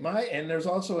 It might, and there's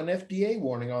also an FDA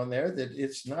warning on there that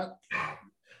it's not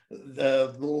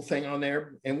the little thing on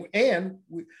there.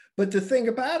 But the thing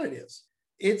about it is,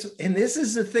 and this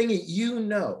is the thing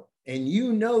that and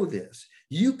you know this,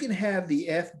 you can have the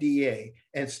FDA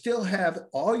and still have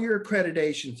all your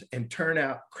accreditations and turn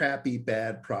out crappy,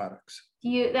 bad products.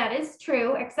 That is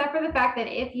true, except for the fact that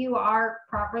if you are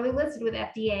properly listed with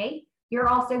FDA, you're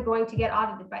also going to get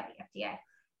audited by the FDA.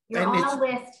 You're And on a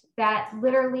list that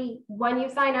literally, when you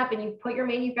sign up and you put your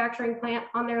manufacturing plant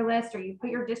on their list, or you put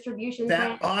your distribution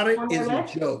That plant audit on their is a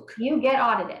list, joke. you get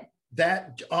audited.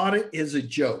 That audit is a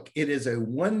joke. It is a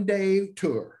one-day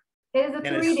tour. It is a And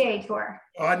it's- 3-day tour.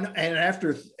 And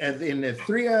in the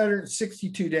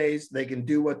 362 days, they can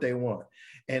do what they want.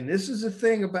 And this is the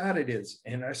thing about it is,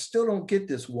 and I still don't get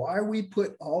this, why we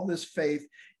put all this faith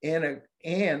in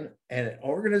an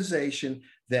organization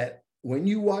that when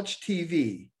you watch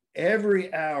TV,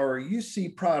 every hour you see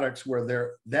products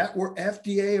where that were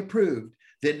FDA approved,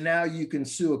 that now you can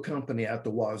sue a company out the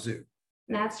wazoo.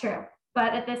 And that's true.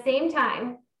 But at the same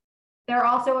time, they're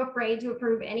also afraid to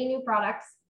approve any new products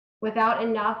without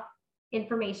enough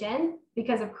information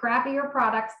because of crappier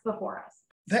products before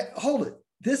us. Hold it.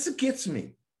 This gets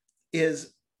me,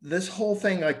 is this whole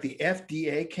thing like the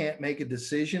FDA can't make a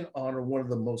decision on one of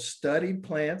the most studied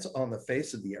plants on the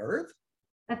face of the earth?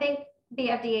 I think the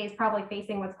FDA is probably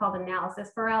facing what's called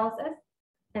analysis paralysis,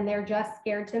 and they're just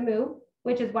scared to move,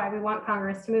 which is why we want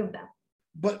Congress to move them.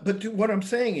 But what I'm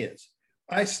saying is,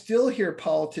 I still hear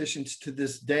politicians to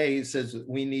this day says that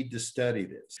we need to study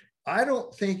this. I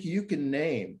don't think you can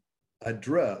name a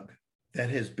drug that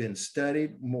has been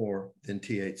studied more than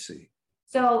THC.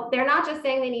 So they're not just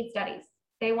saying they need studies.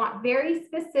 They want very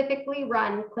specifically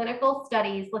run clinical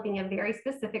studies looking at very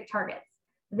specific targets.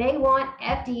 They want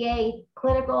FDA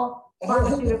clinical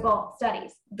pharmaceutical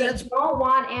studies. They That's- don't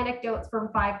want anecdotes from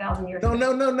 5,000 years No,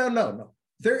 ago. no.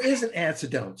 There isn't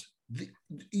anecdotes.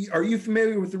 Are you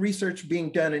familiar with the research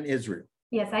being done in Israel?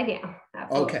 Yes, I do.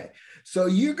 Absolutely. Okay, so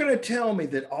you're going to tell me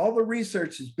that all the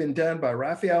research that's been done by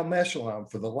Raphael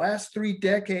Mechoulam for the last 3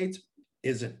 decades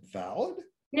isn't valid?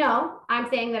 No, I'm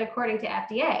saying that according to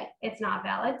FDA, it's not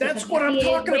valid. That's because what I'm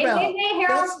talking about. Harold,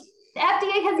 That's- the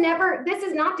FDA has never, this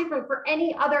is not different for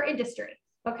any other industry,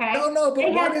 okay? No,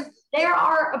 but There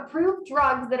are approved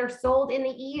drugs that are sold in the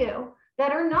EU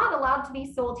that are not allowed to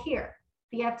be sold here.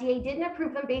 The FDA didn't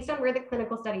approve them based on where the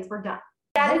clinical studies were done.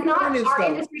 That is not our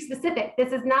industry specific.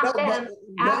 This is not them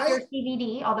after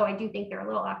CBD, although I do think they're a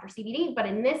little after CBD, but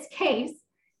in this case,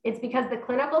 it's because the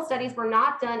clinical studies were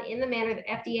not done in the manner that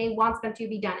FDA wants them to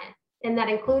be done in, and that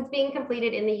includes being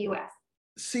completed in the US.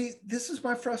 See, this is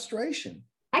my frustration.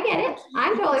 I get it.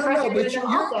 I'm totally frustrated with them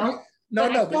also,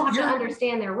 but I still have to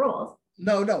understand their rules.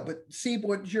 No, but see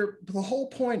what the whole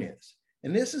point is,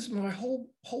 and this is my whole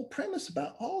premise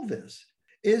about all this,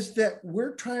 is that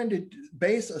we're trying to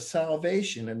base a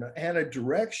salvation and a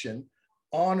direction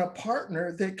on a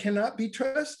partner that cannot be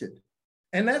trusted.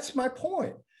 And that's my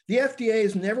point. The FDA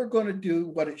is never going to do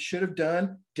what it should have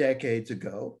done decades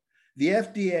ago. The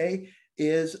FDA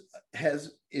is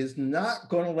not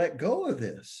going to let go of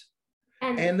this.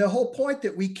 And the whole point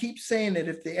that we keep saying that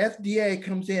if the FDA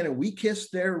comes in and we kiss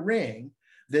their ring,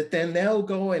 that then they'll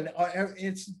go and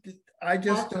it's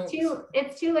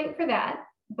too late for that.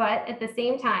 But at the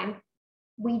same time,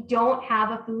 we don't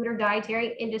have a food or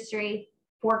dietary industry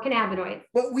for cannabinoids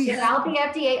without the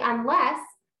FDA unless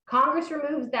Congress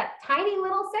removes that tiny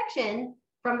little section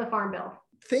from the Farm Bill.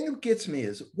 Thing that gets me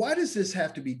is, why does this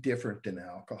have to be different than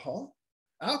alcohol?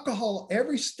 Alcohol,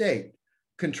 every state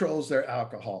controls their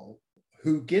alcohol.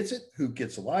 Who gets it, who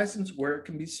gets a license, where it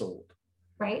can be sold.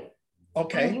 Right.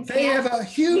 Okay, they have a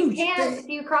huge... Do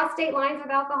you cross state lines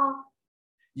with alcohol?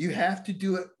 You have to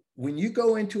do it when you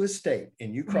go into a state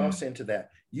and you cross into that,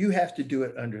 you have to do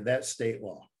it under that state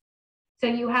law. So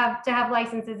you have to have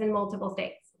licenses in multiple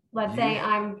states. Let's say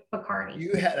I'm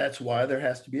Bacardi. That's why there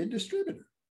has to be a distributor.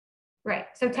 Right.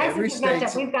 So Texas is messed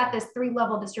up. We've got this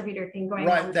 3-level distributor thing going on.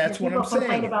 Right. That's what I'm saying.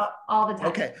 Complain about all the time.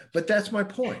 Okay. But that's my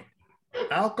point.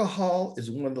 Alcohol is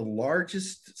one of the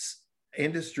largest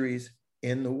industries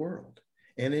in the world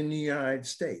and in the United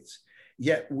States.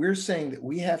 Yet we're saying that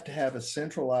we have to have a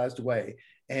centralized way,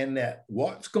 and that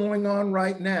what's going on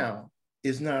right now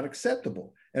is not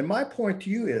acceptable. And my point to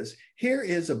you is, here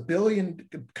is a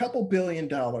couple billion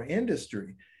dollar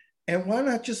industry, and why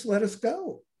not just let us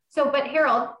go? So, but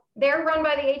Harold, they're run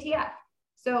by the ATF.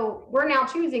 So we're now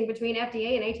choosing between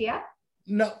FDA and ATF?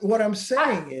 No, what I'm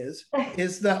saying is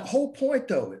the whole point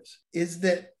though is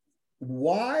that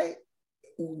why,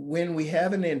 when we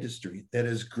have an industry that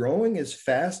is growing as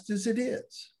fast as it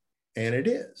is, and it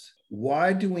is,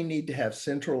 why do we need to have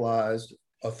centralized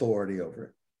authority over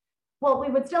it? Well, we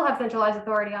would still have centralized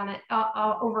authority on it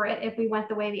over it if we went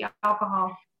the way the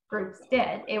alcohol groups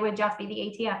did. It would just be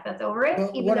the ATF that's over it.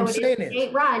 But even though it is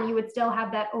state run, you would still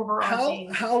have that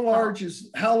overall. How large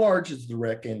is the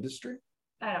rec industry?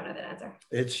 I don't know that answer.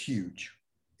 It's huge.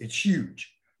 It's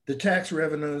huge. The tax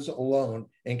revenues alone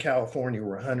in California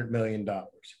were $100 million.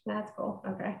 That's cool.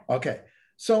 Okay. Okay.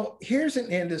 So here's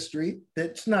an industry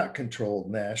that's not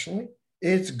controlled nationally.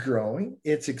 It's growing,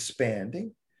 it's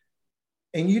expanding.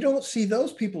 And you don't see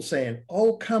those people saying,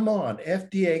 oh, come on,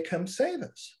 FDA, come save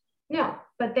us. No,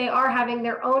 but they are having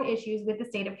their own issues with the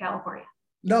state of California.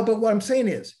 No, but what I'm saying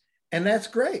is, and that's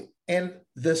great. And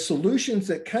the solutions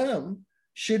that come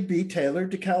should be tailored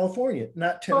to California,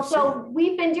 not Tennessee. Well, so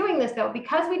we've been doing this though,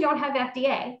 because we don't have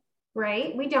FDA,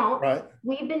 right? We don't. Right.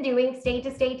 We've been doing state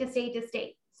to state to state to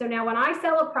state. So now when I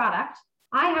sell a product,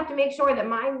 I have to make sure that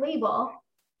my label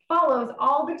follows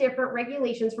all the different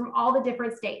regulations from all the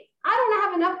different states. I don't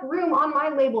have enough room on my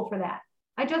label for that.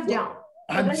 I just don't.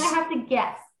 So then I have to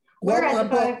guess. Whereas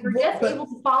if we're just able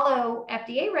to follow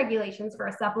FDA regulations for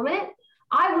a supplement,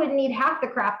 I wouldn't need half the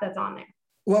crap that's on there.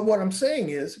 Well, what I'm saying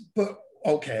is, but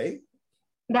okay.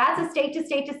 That's a state to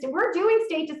state to state. We're doing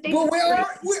state to state. But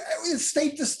we're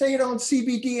state to state on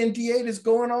CBD and D8 is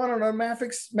going on a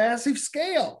massive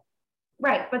scale.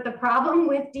 Right. But the problem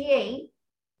with D8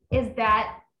 is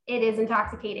that it is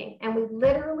intoxicating. And we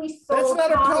literally sold. That's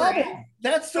not a problem.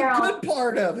 That's the good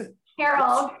part of it.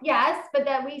 Harold, yes, but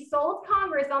that we sold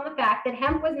Congress on the fact that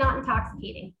hemp was not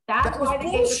intoxicating. That was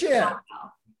bullshit.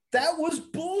 That was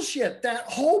bullshit. That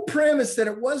whole premise that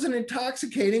it wasn't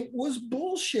intoxicating was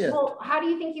bullshit. Well, how do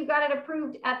you think you got it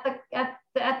approved at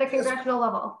the congressional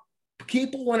level?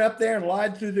 People went up there and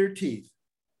lied through their teeth.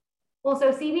 Well,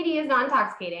 so CBD is not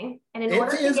intoxicating, and in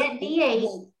order to get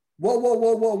D8, Whoa, whoa,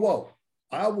 whoa, whoa, whoa.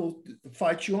 I will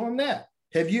fight you on that.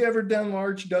 Have you ever done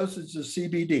large doses of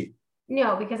CBD?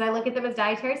 No, because I look at them as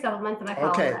dietary supplements and I follow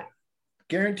Okay. that.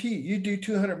 Guarantee you do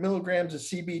 200 milligrams of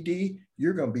CBD,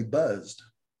 you're going to be buzzed.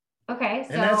 Okay.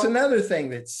 So And that's another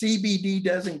thing, that CBD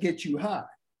doesn't get you high.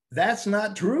 That's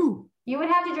not true. you would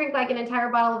have to drink like an entire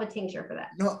bottle of a tincture for that.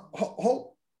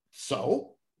 No,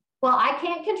 so? Well, I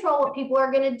can't control what people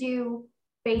are going to do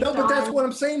based No, but that's on what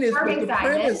I'm saying is, but serving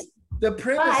sizes. the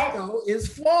premise But- though is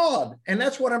flawed. And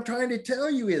that's what I'm trying to tell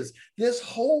you is this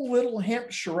whole little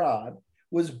hemp charade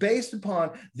was based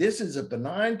upon this is a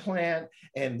benign plant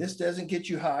and this doesn't get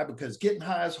you high because getting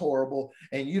high is horrible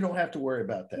and you don't have to worry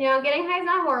about that. You know, getting high is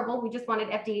not horrible. We just wanted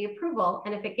FDA approval.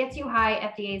 And if it gets you high,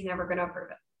 FDA is never going to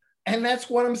approve it. And that's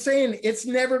what I'm saying. It's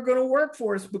never going to work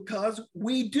for us because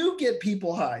we do get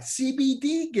people high.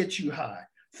 CBD gets you high.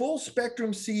 Full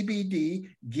spectrum CBD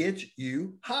gets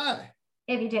you high.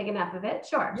 If you take enough of it,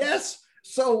 sure. Yes.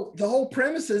 So the whole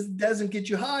premise is doesn't get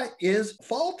you high is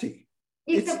faulty.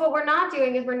 Except what we're not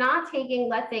doing is we're not taking,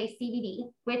 let's say,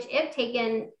 CBD, which if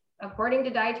taken according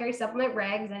to dietary supplement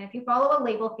regs, and if you follow a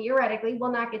label, theoretically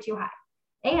will not get you high.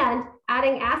 And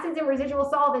adding acids and residual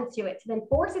solvents to it to then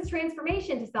force its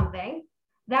transformation to something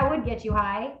that would get you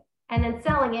high, and then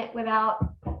selling it without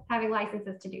having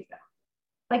licenses to do so.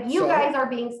 Like you guys are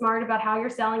being smart about how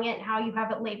you're selling it and how you have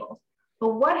it labeled.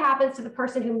 But what happens to the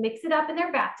person who mixes it up in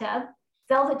their bathtub,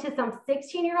 sells it to some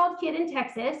 16-year-old kid in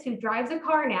Texas who drives a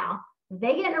car now,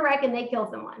 they get in a wreck and they kill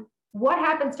someone? What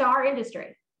happens to our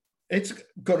industry? It's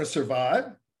going to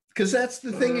survive because that's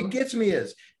the thing that gets me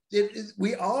is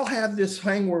we all have this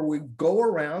thing where we go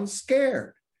around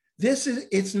scared.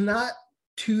 It's not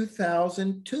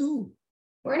 2002.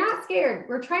 We're not scared.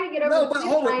 We're trying to get over No, the but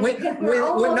hold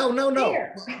on. no.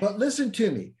 But listen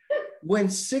to me. When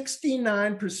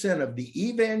 69% of the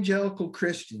evangelical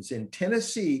Christians in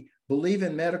Tennessee believe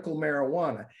in medical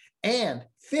marijuana, and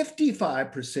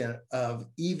 55% of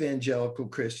evangelical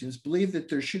Christians believe that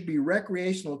there should be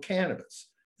recreational cannabis,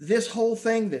 this whole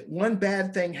thing that one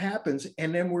bad thing happens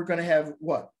and then we're going to have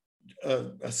what?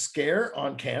 A scare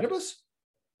on cannabis?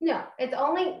 No, it's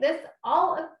only this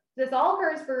all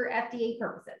occurs for FDA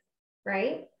purposes,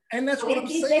 right? And that's what I'm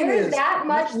If saying there is is that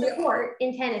much support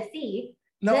in Tennessee,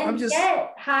 no, then I'm just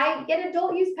get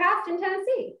adult use passed in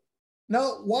Tennessee.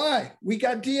 no. Why? We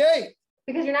got D8.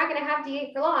 Because you're not going to have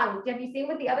D8 for long. Have you seen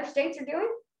what the other states are doing?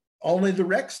 Only the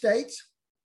rec states.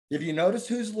 Have you noticed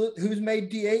who's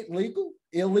made D8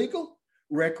 illegal?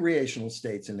 Recreational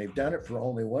states, and they've done it for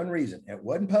only one reason. It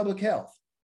wasn't public health.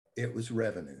 It was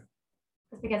revenue.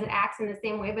 It's because it acts in the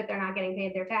same way, but they're not getting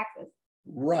paid their taxes.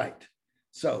 Right.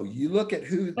 So you look at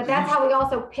who. But that's how we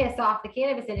also piss off the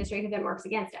cannabis industry who then works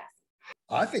against us.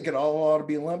 I think it all ought to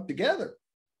be lumped together.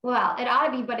 Well, it ought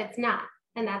to be, but it's not.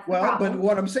 And that's the problem. But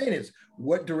what I'm saying is,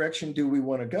 what direction do we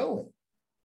want to go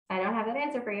in? I don't have that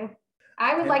answer for you.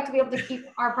 I would like to be able to keep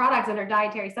our products under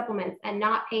dietary supplements and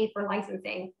not pay for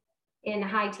licensing in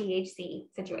high THC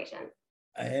situations.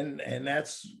 And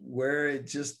that's where it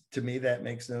just, to me, that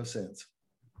makes no sense.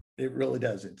 It really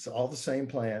doesn't. It's all the same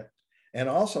plant. And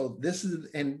also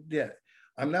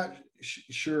I'm not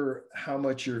sure how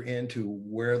much you're into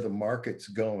where the market's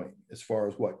going as far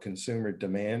as what consumer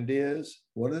demand is.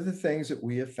 One of the things that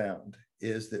we have found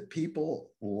is that people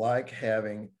like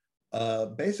having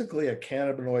basically a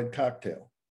cannabinoid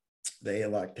cocktail. They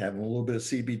like having a little bit of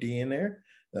CBD in there.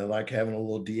 They like having a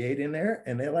little D8 in there,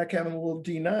 and they like having a little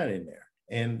D9 in there.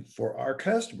 And for our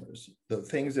customers, the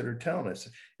things that are telling us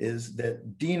is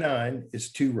that D9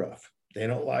 is too rough. They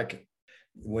don't like it.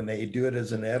 When they do it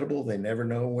as an edible, they never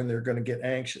know when they're going to get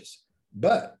anxious.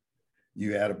 But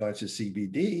you add a bunch of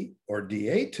CBD or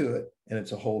D8 to it, and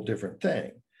it's a whole different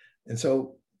thing. And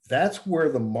so that's where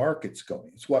the market's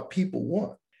going. It's what people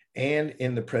want. And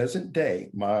in the present day,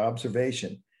 my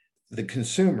observation, the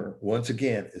consumer, once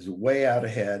again, is way out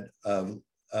ahead of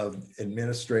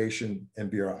administration and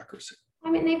bureaucracy.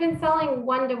 I mean, they've been selling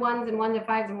 1-to-1s and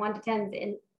 1-to-5s and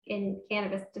 1-to-10s in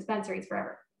cannabis dispensaries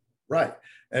forever. Right.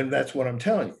 And that's what I'm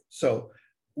telling you. So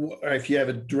if you have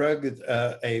a drug,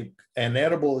 an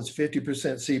edible is 50%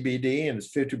 CBD and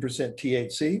it's 50%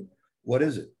 THC, what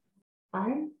is it?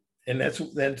 Fun. And that's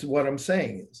what I'm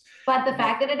saying is. But the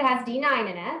fact that it has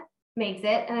D9 in it makes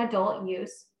it an adult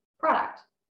use product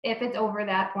if it's over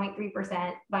that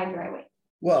 0.3% by dry weight.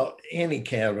 Well, any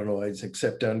cannabinoids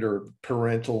except under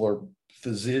parental or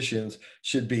physicians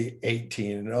should be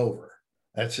 18 and over.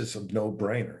 That's just a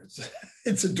no-brainer.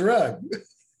 It's a drug.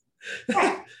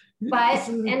 Right. But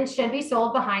and should be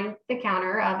sold behind the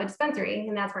counter of a dispensary.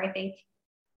 And that's where I think.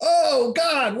 Oh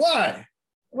God, why?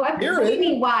 What do you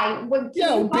mean why?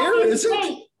 Beer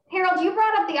isn't. Harold, you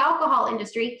brought up the alcohol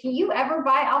industry. Can you ever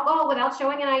buy alcohol without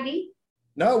showing an ID?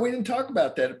 No, we didn't talk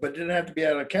about that, but it didn't have to be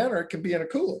on a counter. It can be in a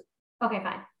cooler. Okay,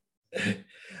 fine.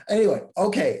 Anyway,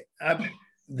 okay.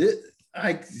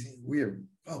 We're,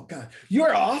 oh God,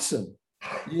 you're awesome.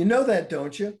 You know that,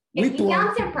 don't you? You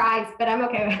sound surprised, but I'm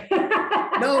okay with it.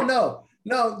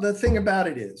 No. The thing about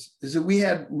it is that we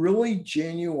had really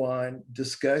genuine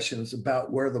discussions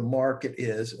about where the market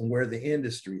is and where the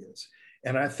industry is.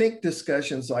 And I think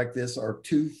discussions like this are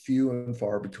too few and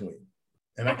far between.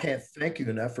 And I can't thank you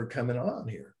enough for coming on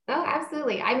here. Oh,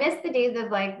 absolutely. I miss the days of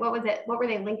like, what was it? What were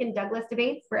they? Lincoln Douglas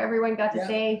debates where everyone got to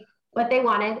say what they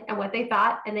wanted and what they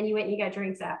thought. And then you went and you got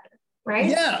drinks after, right?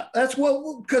 Yeah, that's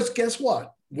what, because guess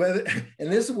what? Whether,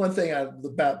 and this is one thing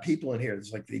about people in here,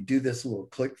 it's like they do this little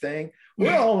click thing.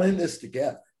 We're all in this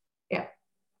together. Yeah.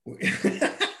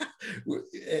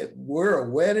 We're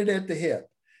wedded at the hip.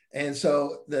 And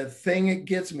so the thing that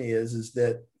gets me is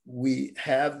that we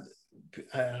have,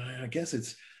 I guess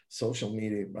it's social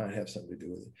media, it might have something to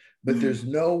do with it, but there's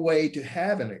no way to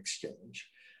have an exchange.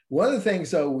 One of the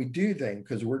things though we do think,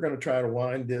 because we're going to try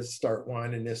to start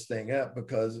winding this thing up,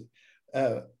 because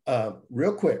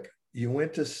real quick, you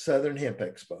went to Southern Hemp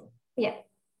Expo. Yeah.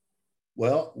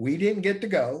 Well, we didn't get to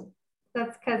go.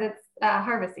 That's because it's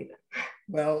harvest season.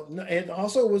 Well, it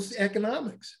also was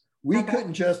economics. We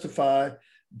couldn't justify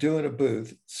doing a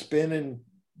booth, spending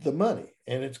the money.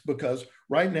 And it's because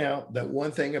right now, that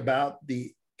one thing about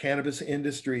the cannabis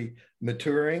industry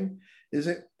maturing is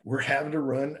that we're having to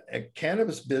run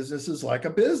cannabis businesses like a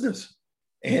business.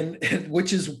 And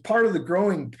which is part of the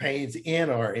growing pains in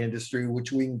our industry,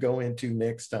 which we can go into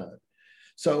next time.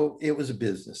 So it was a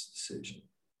business decision.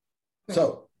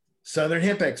 So Southern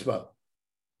Hemp Expo,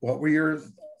 what were your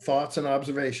thoughts and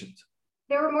observations?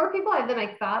 There were more people than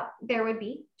I thought there would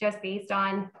be, just based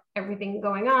on everything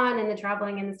going on and the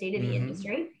traveling and the state of the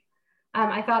industry.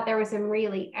 I thought there were some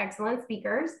really excellent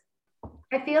speakers.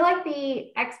 I feel like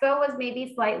the expo was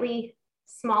maybe slightly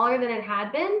smaller than it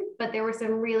had been, but there were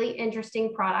some really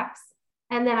interesting products.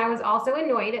 And then I was also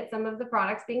annoyed at some of the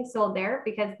products being sold there,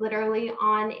 because literally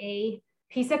on a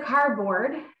piece of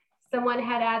cardboard, someone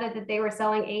had added that they were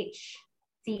selling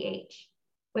HCH,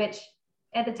 which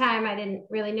at the time I didn't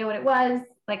really know what it was.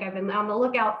 Like, I've been on the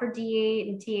lookout for D8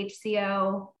 and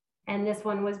THCO, and this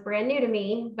one was brand new to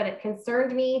me, but it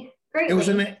concerned me greatly. It was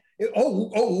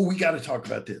we got to talk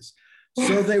about this.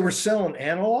 So they were selling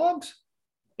analogs?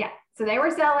 Yeah. So they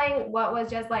were selling what was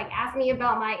just like, ask me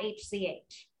about my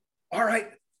HCH. All right.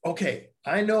 Okay.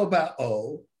 I know about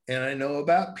O and I know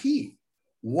about P.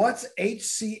 What's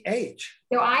HCH?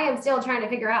 So I am still trying to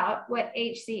figure out what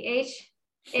HCH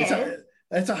is.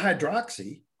 That's a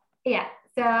hydroxy. Yeah.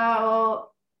 So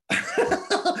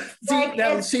it's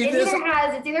either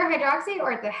hydroxy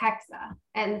or it's a hexa.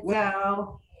 And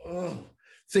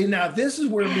see, now this is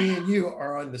where me and you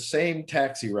are on the same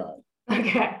taxi ride.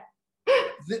 Okay.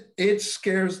 It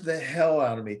scares the hell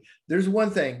out of me. There's one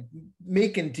thing,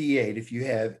 making D8, if you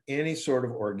have any sort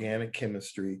of organic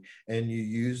chemistry and you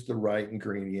use the right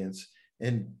ingredients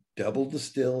and double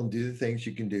distill and do the things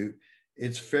you can do,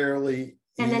 it's fairly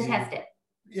and easy. Then test it.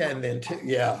 Yeah, and then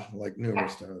like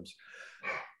numerous times.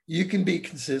 You can be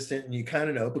consistent, and you kind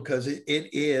of know, because it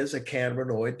is a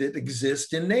cannabinoid that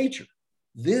exists in nature.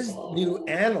 This new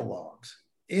analogs,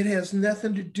 it has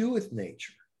nothing to do with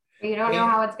nature. You don't know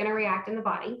how it's going to react in the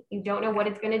body. You don't know what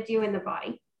it's going to do in the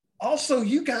body. Also,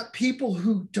 you got people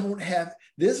who don't have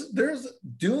this. There's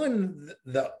doing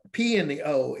the P and the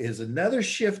O is another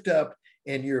shift up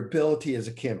in your ability as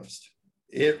a chemist.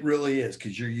 It really is,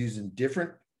 because you're using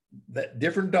different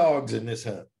dogs in this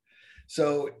hunt.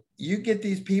 So you get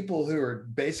these people who are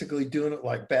basically doing it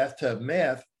like bathtub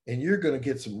meth, and you're going to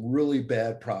get some really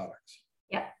bad products.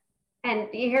 Yep. And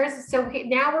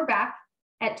now we're back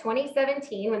at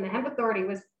 2017 when the Hemp Authority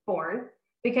was born,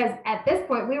 because at this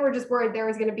point we were just worried there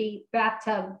was going to be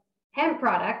bathtub hemp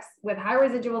products with high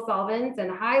residual solvents and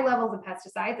high levels of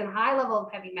pesticides and high level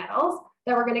of heavy metals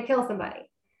that were going to kill somebody.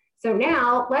 So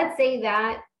now let's say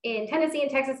that in Tennessee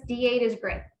and Texas, D8 is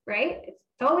great, right? It's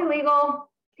totally legal.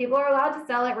 People are allowed to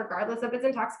sell it regardless of its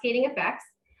intoxicating effects.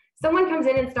 Someone comes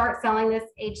in and starts selling this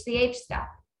HCH stuff,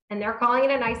 and they're calling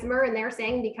it an isomer, and they're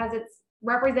saying because it's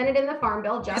represented in the Farm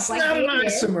Bill, just like it's not an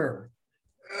isomer.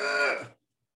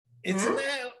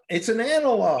 It's an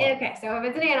analog. Okay, so if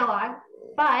it's an analog,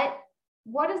 but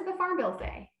what does the Farm Bill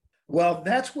say? Well,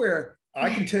 that's where I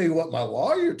can tell you what my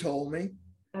lawyer told me.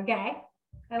 Okay.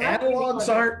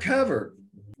 Analogs aren't covered.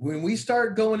 When we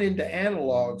start going into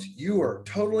analogs, you are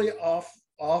totally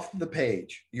off the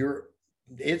page.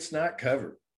 It's not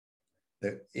covered.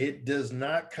 It does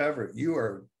not cover it. You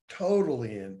are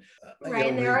totally in. Right.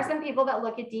 And there are some people that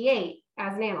look at D8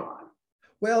 as an analog.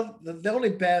 Well, the only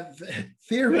bad,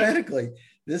 theoretically,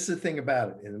 this is the thing about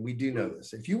it, and we do know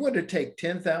this. If you were to take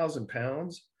 10,000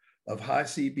 pounds of high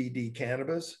CBD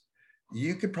cannabis,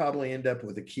 you could probably end up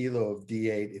with a kilo of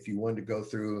D8 if you wanted to go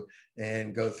through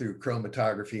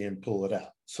chromatography and pull it out.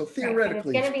 So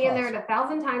theoretically, it's going to be in there at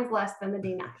 1,000 times less than the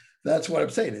D9. That's what I'm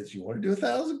saying is you want to do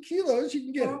 1,000 kilos, you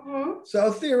can get it.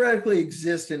 So theoretically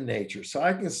exists in nature. So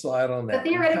I can slide on that. But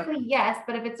theoretically, yes.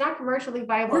 But if it's not commercially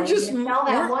viable, We're just sell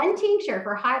that one tincture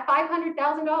for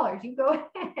 $500,000. You go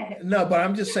ahead. No, but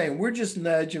I'm just saying we're just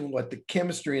nudging what the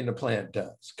chemistry in the plant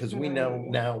does because we know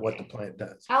now what the plant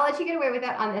does. I'll let you get away with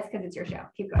that on this because it's your show.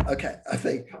 Keep going. Okay, I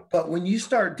think. But when you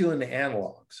start doing the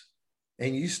analogs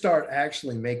and you start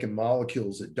actually making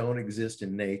molecules that don't exist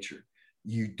in nature,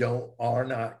 you are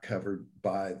not covered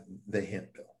by the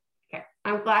hemp bill. Okay,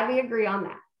 I'm glad we agree on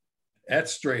that.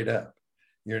 That's straight up.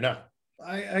 You're not.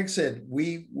 Like I said,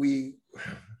 we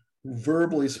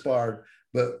verbally sparred,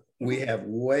 but we have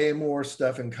way more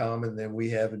stuff in common than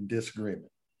we have in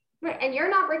disagreement. Right, and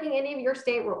you're not breaking any of your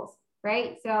state rules,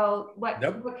 right? So what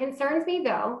concerns me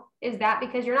though is that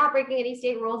because you're not breaking any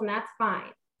state rules, and that's fine.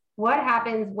 What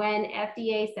happens when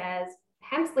FDA says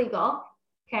hemp's legal?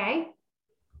 Okay.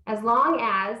 As long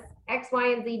as X,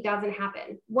 Y, and Z doesn't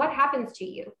happen, what happens to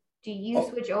you? Do you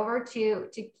switch over to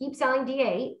keep selling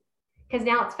D8? Because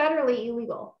now it's federally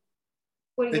illegal.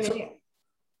 What are you going to do?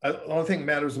 The only thing that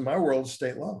matters in my world is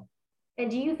state law. And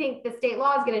do you think the state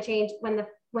law is going to change when the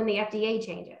FDA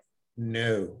changes?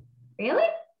 No. Really?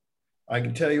 I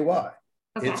can tell you why.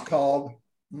 Okay. It's called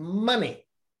money.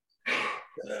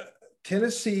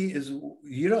 Tennessee is, do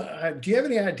you have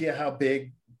any idea how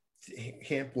big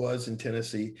hemp was in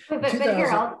Tennessee? But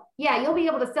Harold, yeah, you'll be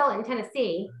able to sell it in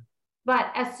Tennessee,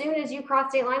 but as soon as you cross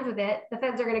state lines with it, the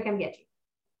feds are going to come get you.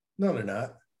 No, they're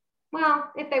not. Well,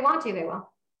 if they want to, they will.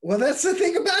 Well, that's the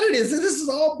thing about it is that this is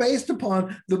all based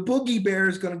upon the boogie bear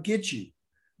is going to get you.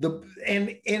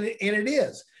 And it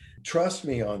is. Trust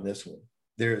me on this one.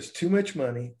 There's too much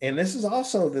money. And this is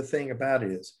also the thing about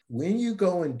it is when you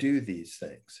go and do these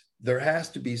things, there has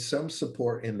to be some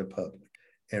support in the public.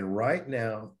 And right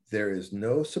now, there is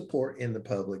no support in the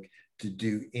public to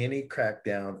do any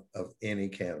crackdown of any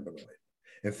cannabinoid.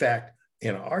 In fact,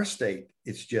 in our state,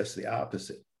 it's just the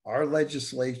opposite. Our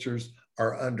legislatures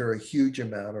are under a huge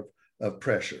amount of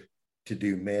pressure to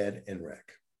do med and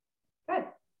rec. Good.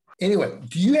 Anyway,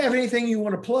 do you have anything you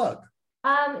want to plug?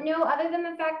 No, other than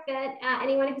the fact that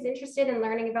anyone who's interested in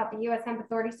learning about the U.S. Hemp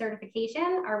Authority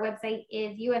certification, our website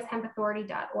is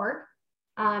ushempauthority.org.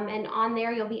 And on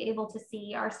there, you'll be able to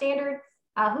see our standards,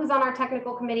 who's on our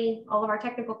technical committee, all of our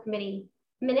technical committee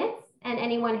minutes, and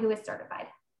anyone who is certified.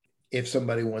 If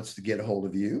somebody wants to get a hold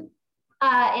of you?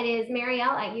 It is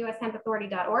Marielle at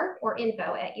ushempauthority.org or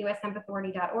info at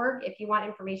ushempauthority.org if you want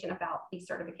information about the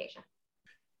certification.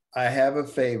 I have a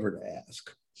favor to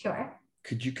ask. Sure.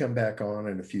 Could you come back on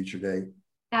in a future date?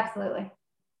 Absolutely.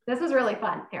 This was really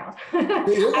fun, Harold.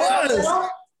 It was.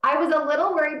 I was a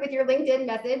little worried with your LinkedIn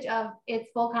message of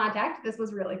it's full contact. This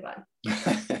was really fun.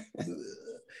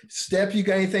 Steph, you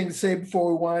got anything to say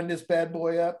before we wind this bad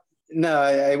boy up? No,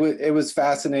 it was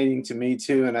fascinating to me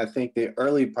too. And I think the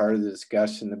early part of the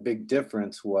discussion, the big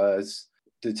difference was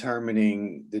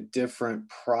determining the different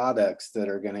products that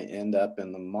are going to end up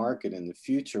in the market in the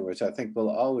future, which I think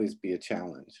will always be a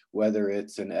challenge, whether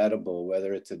it's an edible,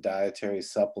 whether it's a dietary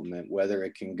supplement, whether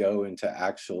it can go into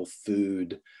actual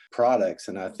food products.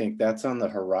 And I think that's on the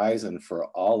horizon for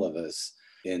all of us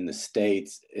in the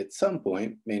States at some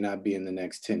point, may not be in the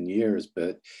next 10 years,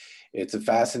 but it's a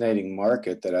fascinating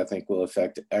market that I think will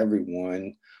affect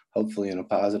everyone, hopefully in a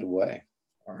positive way.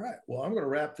 All right. Well, I'm going to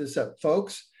wrap this up,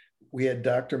 folks. We had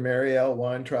Dr. Marielle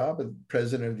Weintraub,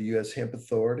 president of the U.S. Hemp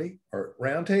Authority, or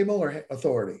Roundtable or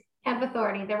Authority? Hemp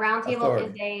Authority. The Roundtable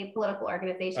is a political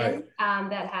organization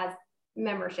that has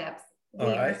memberships. We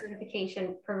have a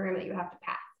certification program that you have to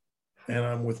pass. And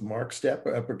I'm with Mark Stepp,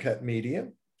 Uppercut Media,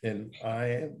 and I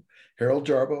am Harold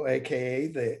Jarbo, aka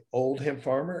the Old Hemp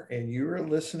Farmer, and you are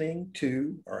listening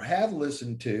to, or have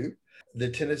listened to, the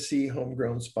Tennessee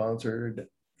Homegrown sponsored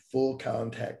Full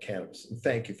Contact Cannabis. And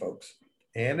thank you, folks.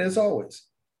 And as always,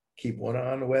 keep one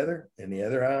eye on the weather and the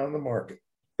other eye on the market.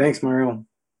 Thanks, Mario.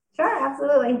 Sure,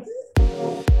 absolutely.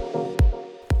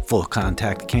 Full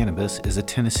Contact Cannabis is a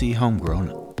Tennessee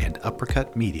Homegrown and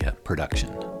Uppercut Media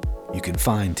production. You can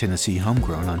find Tennessee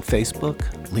Homegrown on Facebook,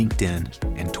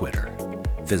 LinkedIn, and Twitter.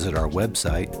 Visit our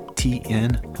website,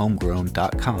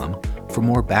 tnhomegrown.com, for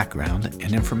more background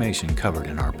and information covered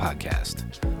in our podcast.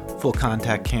 Full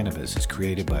Contact Cannabis is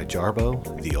created by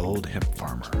Jarbo, the Old Hemp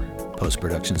Farmer.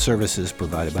 Post-production services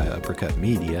provided by Uppercut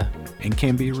Media and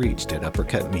can be reached at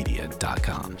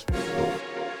uppercutmedia.com.